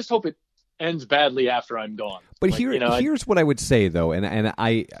well. I just hope it ends badly after I'm gone. But here's what I would say, though, and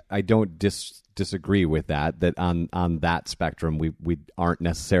I don't disagree with that on that spectrum we aren't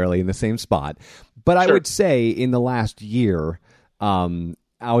necessarily in the same spot. But I would say in the last year,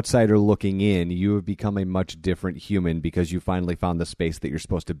 outsider looking in, you have become a much different human because you finally found the space that you're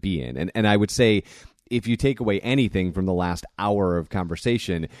supposed to be in. And I would say, if you take away anything from the last hour of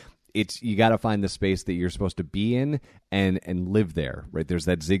conversation, it's you got to find the space that you're supposed to be in and live there, right? There's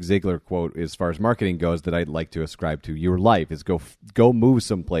that Zig Ziglar quote as far as marketing goes that I'd like to ascribe to. Your life is go move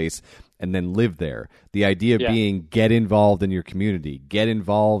someplace and then live there. The idea being get involved in your community, get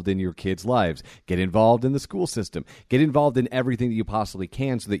involved in your kids' lives, get involved in the school system, get involved in everything that you possibly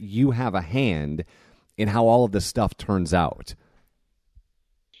can so that you have a hand in how all of this stuff turns out.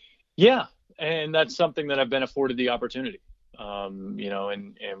 Yeah, and that's something that I've been afforded the opportunity. And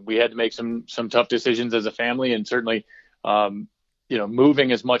we had to make some tough decisions as a family, and certainly,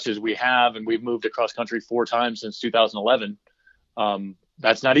 moving as much as we have, and we've moved across country 4 times since 2011.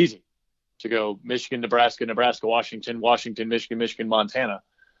 That's not easy to go Michigan, Nebraska, Washington, Michigan, Montana.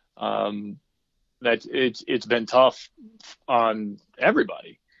 That it's been tough on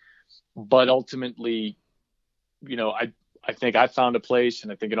everybody, but ultimately, I think I found a place,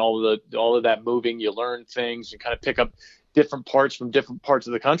 and I think in all of that moving, you learn things and kind of pick up different parts from different parts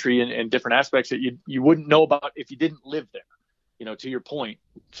of the country and different aspects that you wouldn't know about if you didn't live there. To your point,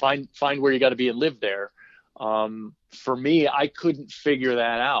 find where you got to be and live there. For me, I couldn't figure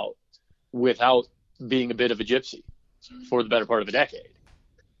that out without being a bit of a gypsy for the better part of a decade.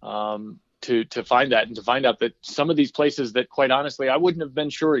 To find that and to find out that some of these places that, quite honestly, I wouldn't have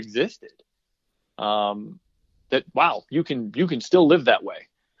been sure existed. That wow, you can still live that way.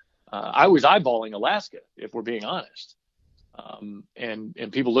 I was eyeballing Alaska, if we're being honest. And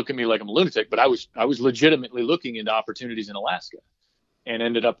people look at me like I'm a lunatic, but I was legitimately looking into opportunities in Alaska, and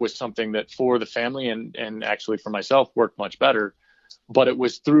ended up with something that for the family and actually for myself worked much better. But it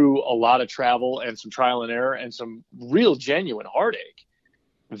was through a lot of travel and some trial and error and some real genuine heartache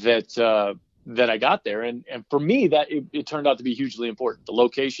that I got there. And for me, that it turned out to be hugely important. The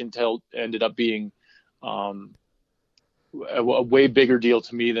location ended up being a way bigger deal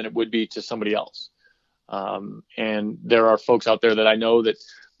to me than it would be to somebody else. And there are folks out there that I know that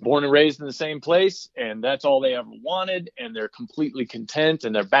born and raised in the same place, and that's all they ever wanted, and they're completely content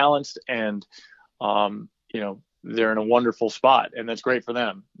and they're balanced, and they're in a wonderful spot, and that's great for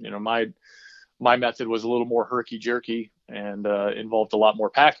them. My method was a little more herky jerky and involved a lot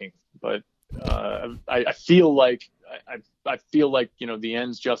more packing, but I feel like the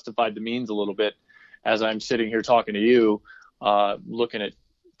ends justified the means a little bit as I'm sitting here talking to you, looking at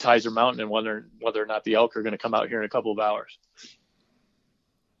Kaiser Mountain and whether or not the elk are going to come out here in a couple of hours.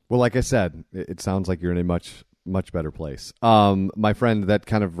 Well, like I said, it sounds like you're in a much better place. My friend, that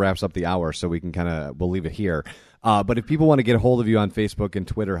kind of wraps up the hour, so we'll leave it here. But if people want to get a hold of you on Facebook and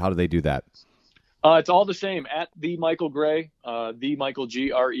Twitter, how do they do that? It's all the same, at the Michael Gray, the Michael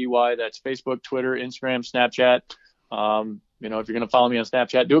Grey. That's Facebook, Twitter, Instagram, Snapchat. If you're going to follow me on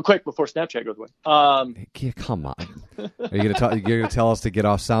Snapchat, do it quick before Snapchat goes away. Yeah, come on. Are you going to tell us to get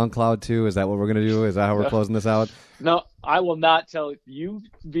off SoundCloud too? Is that what we're going to do? Is that how we're closing this out? No, I will not tell you.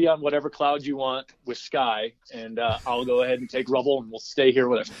 Be on whatever cloud you want with Sky, and I'll go ahead and take rubble, and we'll stay here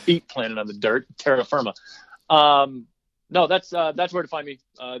with our feet planted on the dirt, terra firma. No, that's where to find me.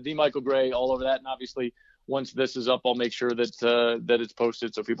 The Michael Gray, all over that, and obviously once this is up, I'll make sure that it's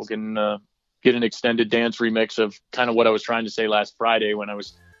posted so people can get an extended dance remix of kind of what I was trying to say last Friday when I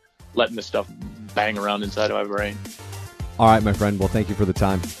was letting this stuff bang around inside of my brain. All right, my friend. Well, thank you for the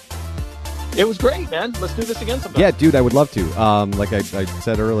time. It was great, man. Let's do this again sometime. Yeah, dude, I would love to. Like I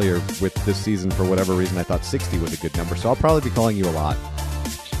said earlier, with this season, for whatever reason, I thought 60 was a good number, so I'll probably be calling you a lot.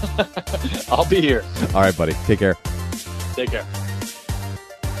 I'll be here. All right, buddy. Take care. Take care.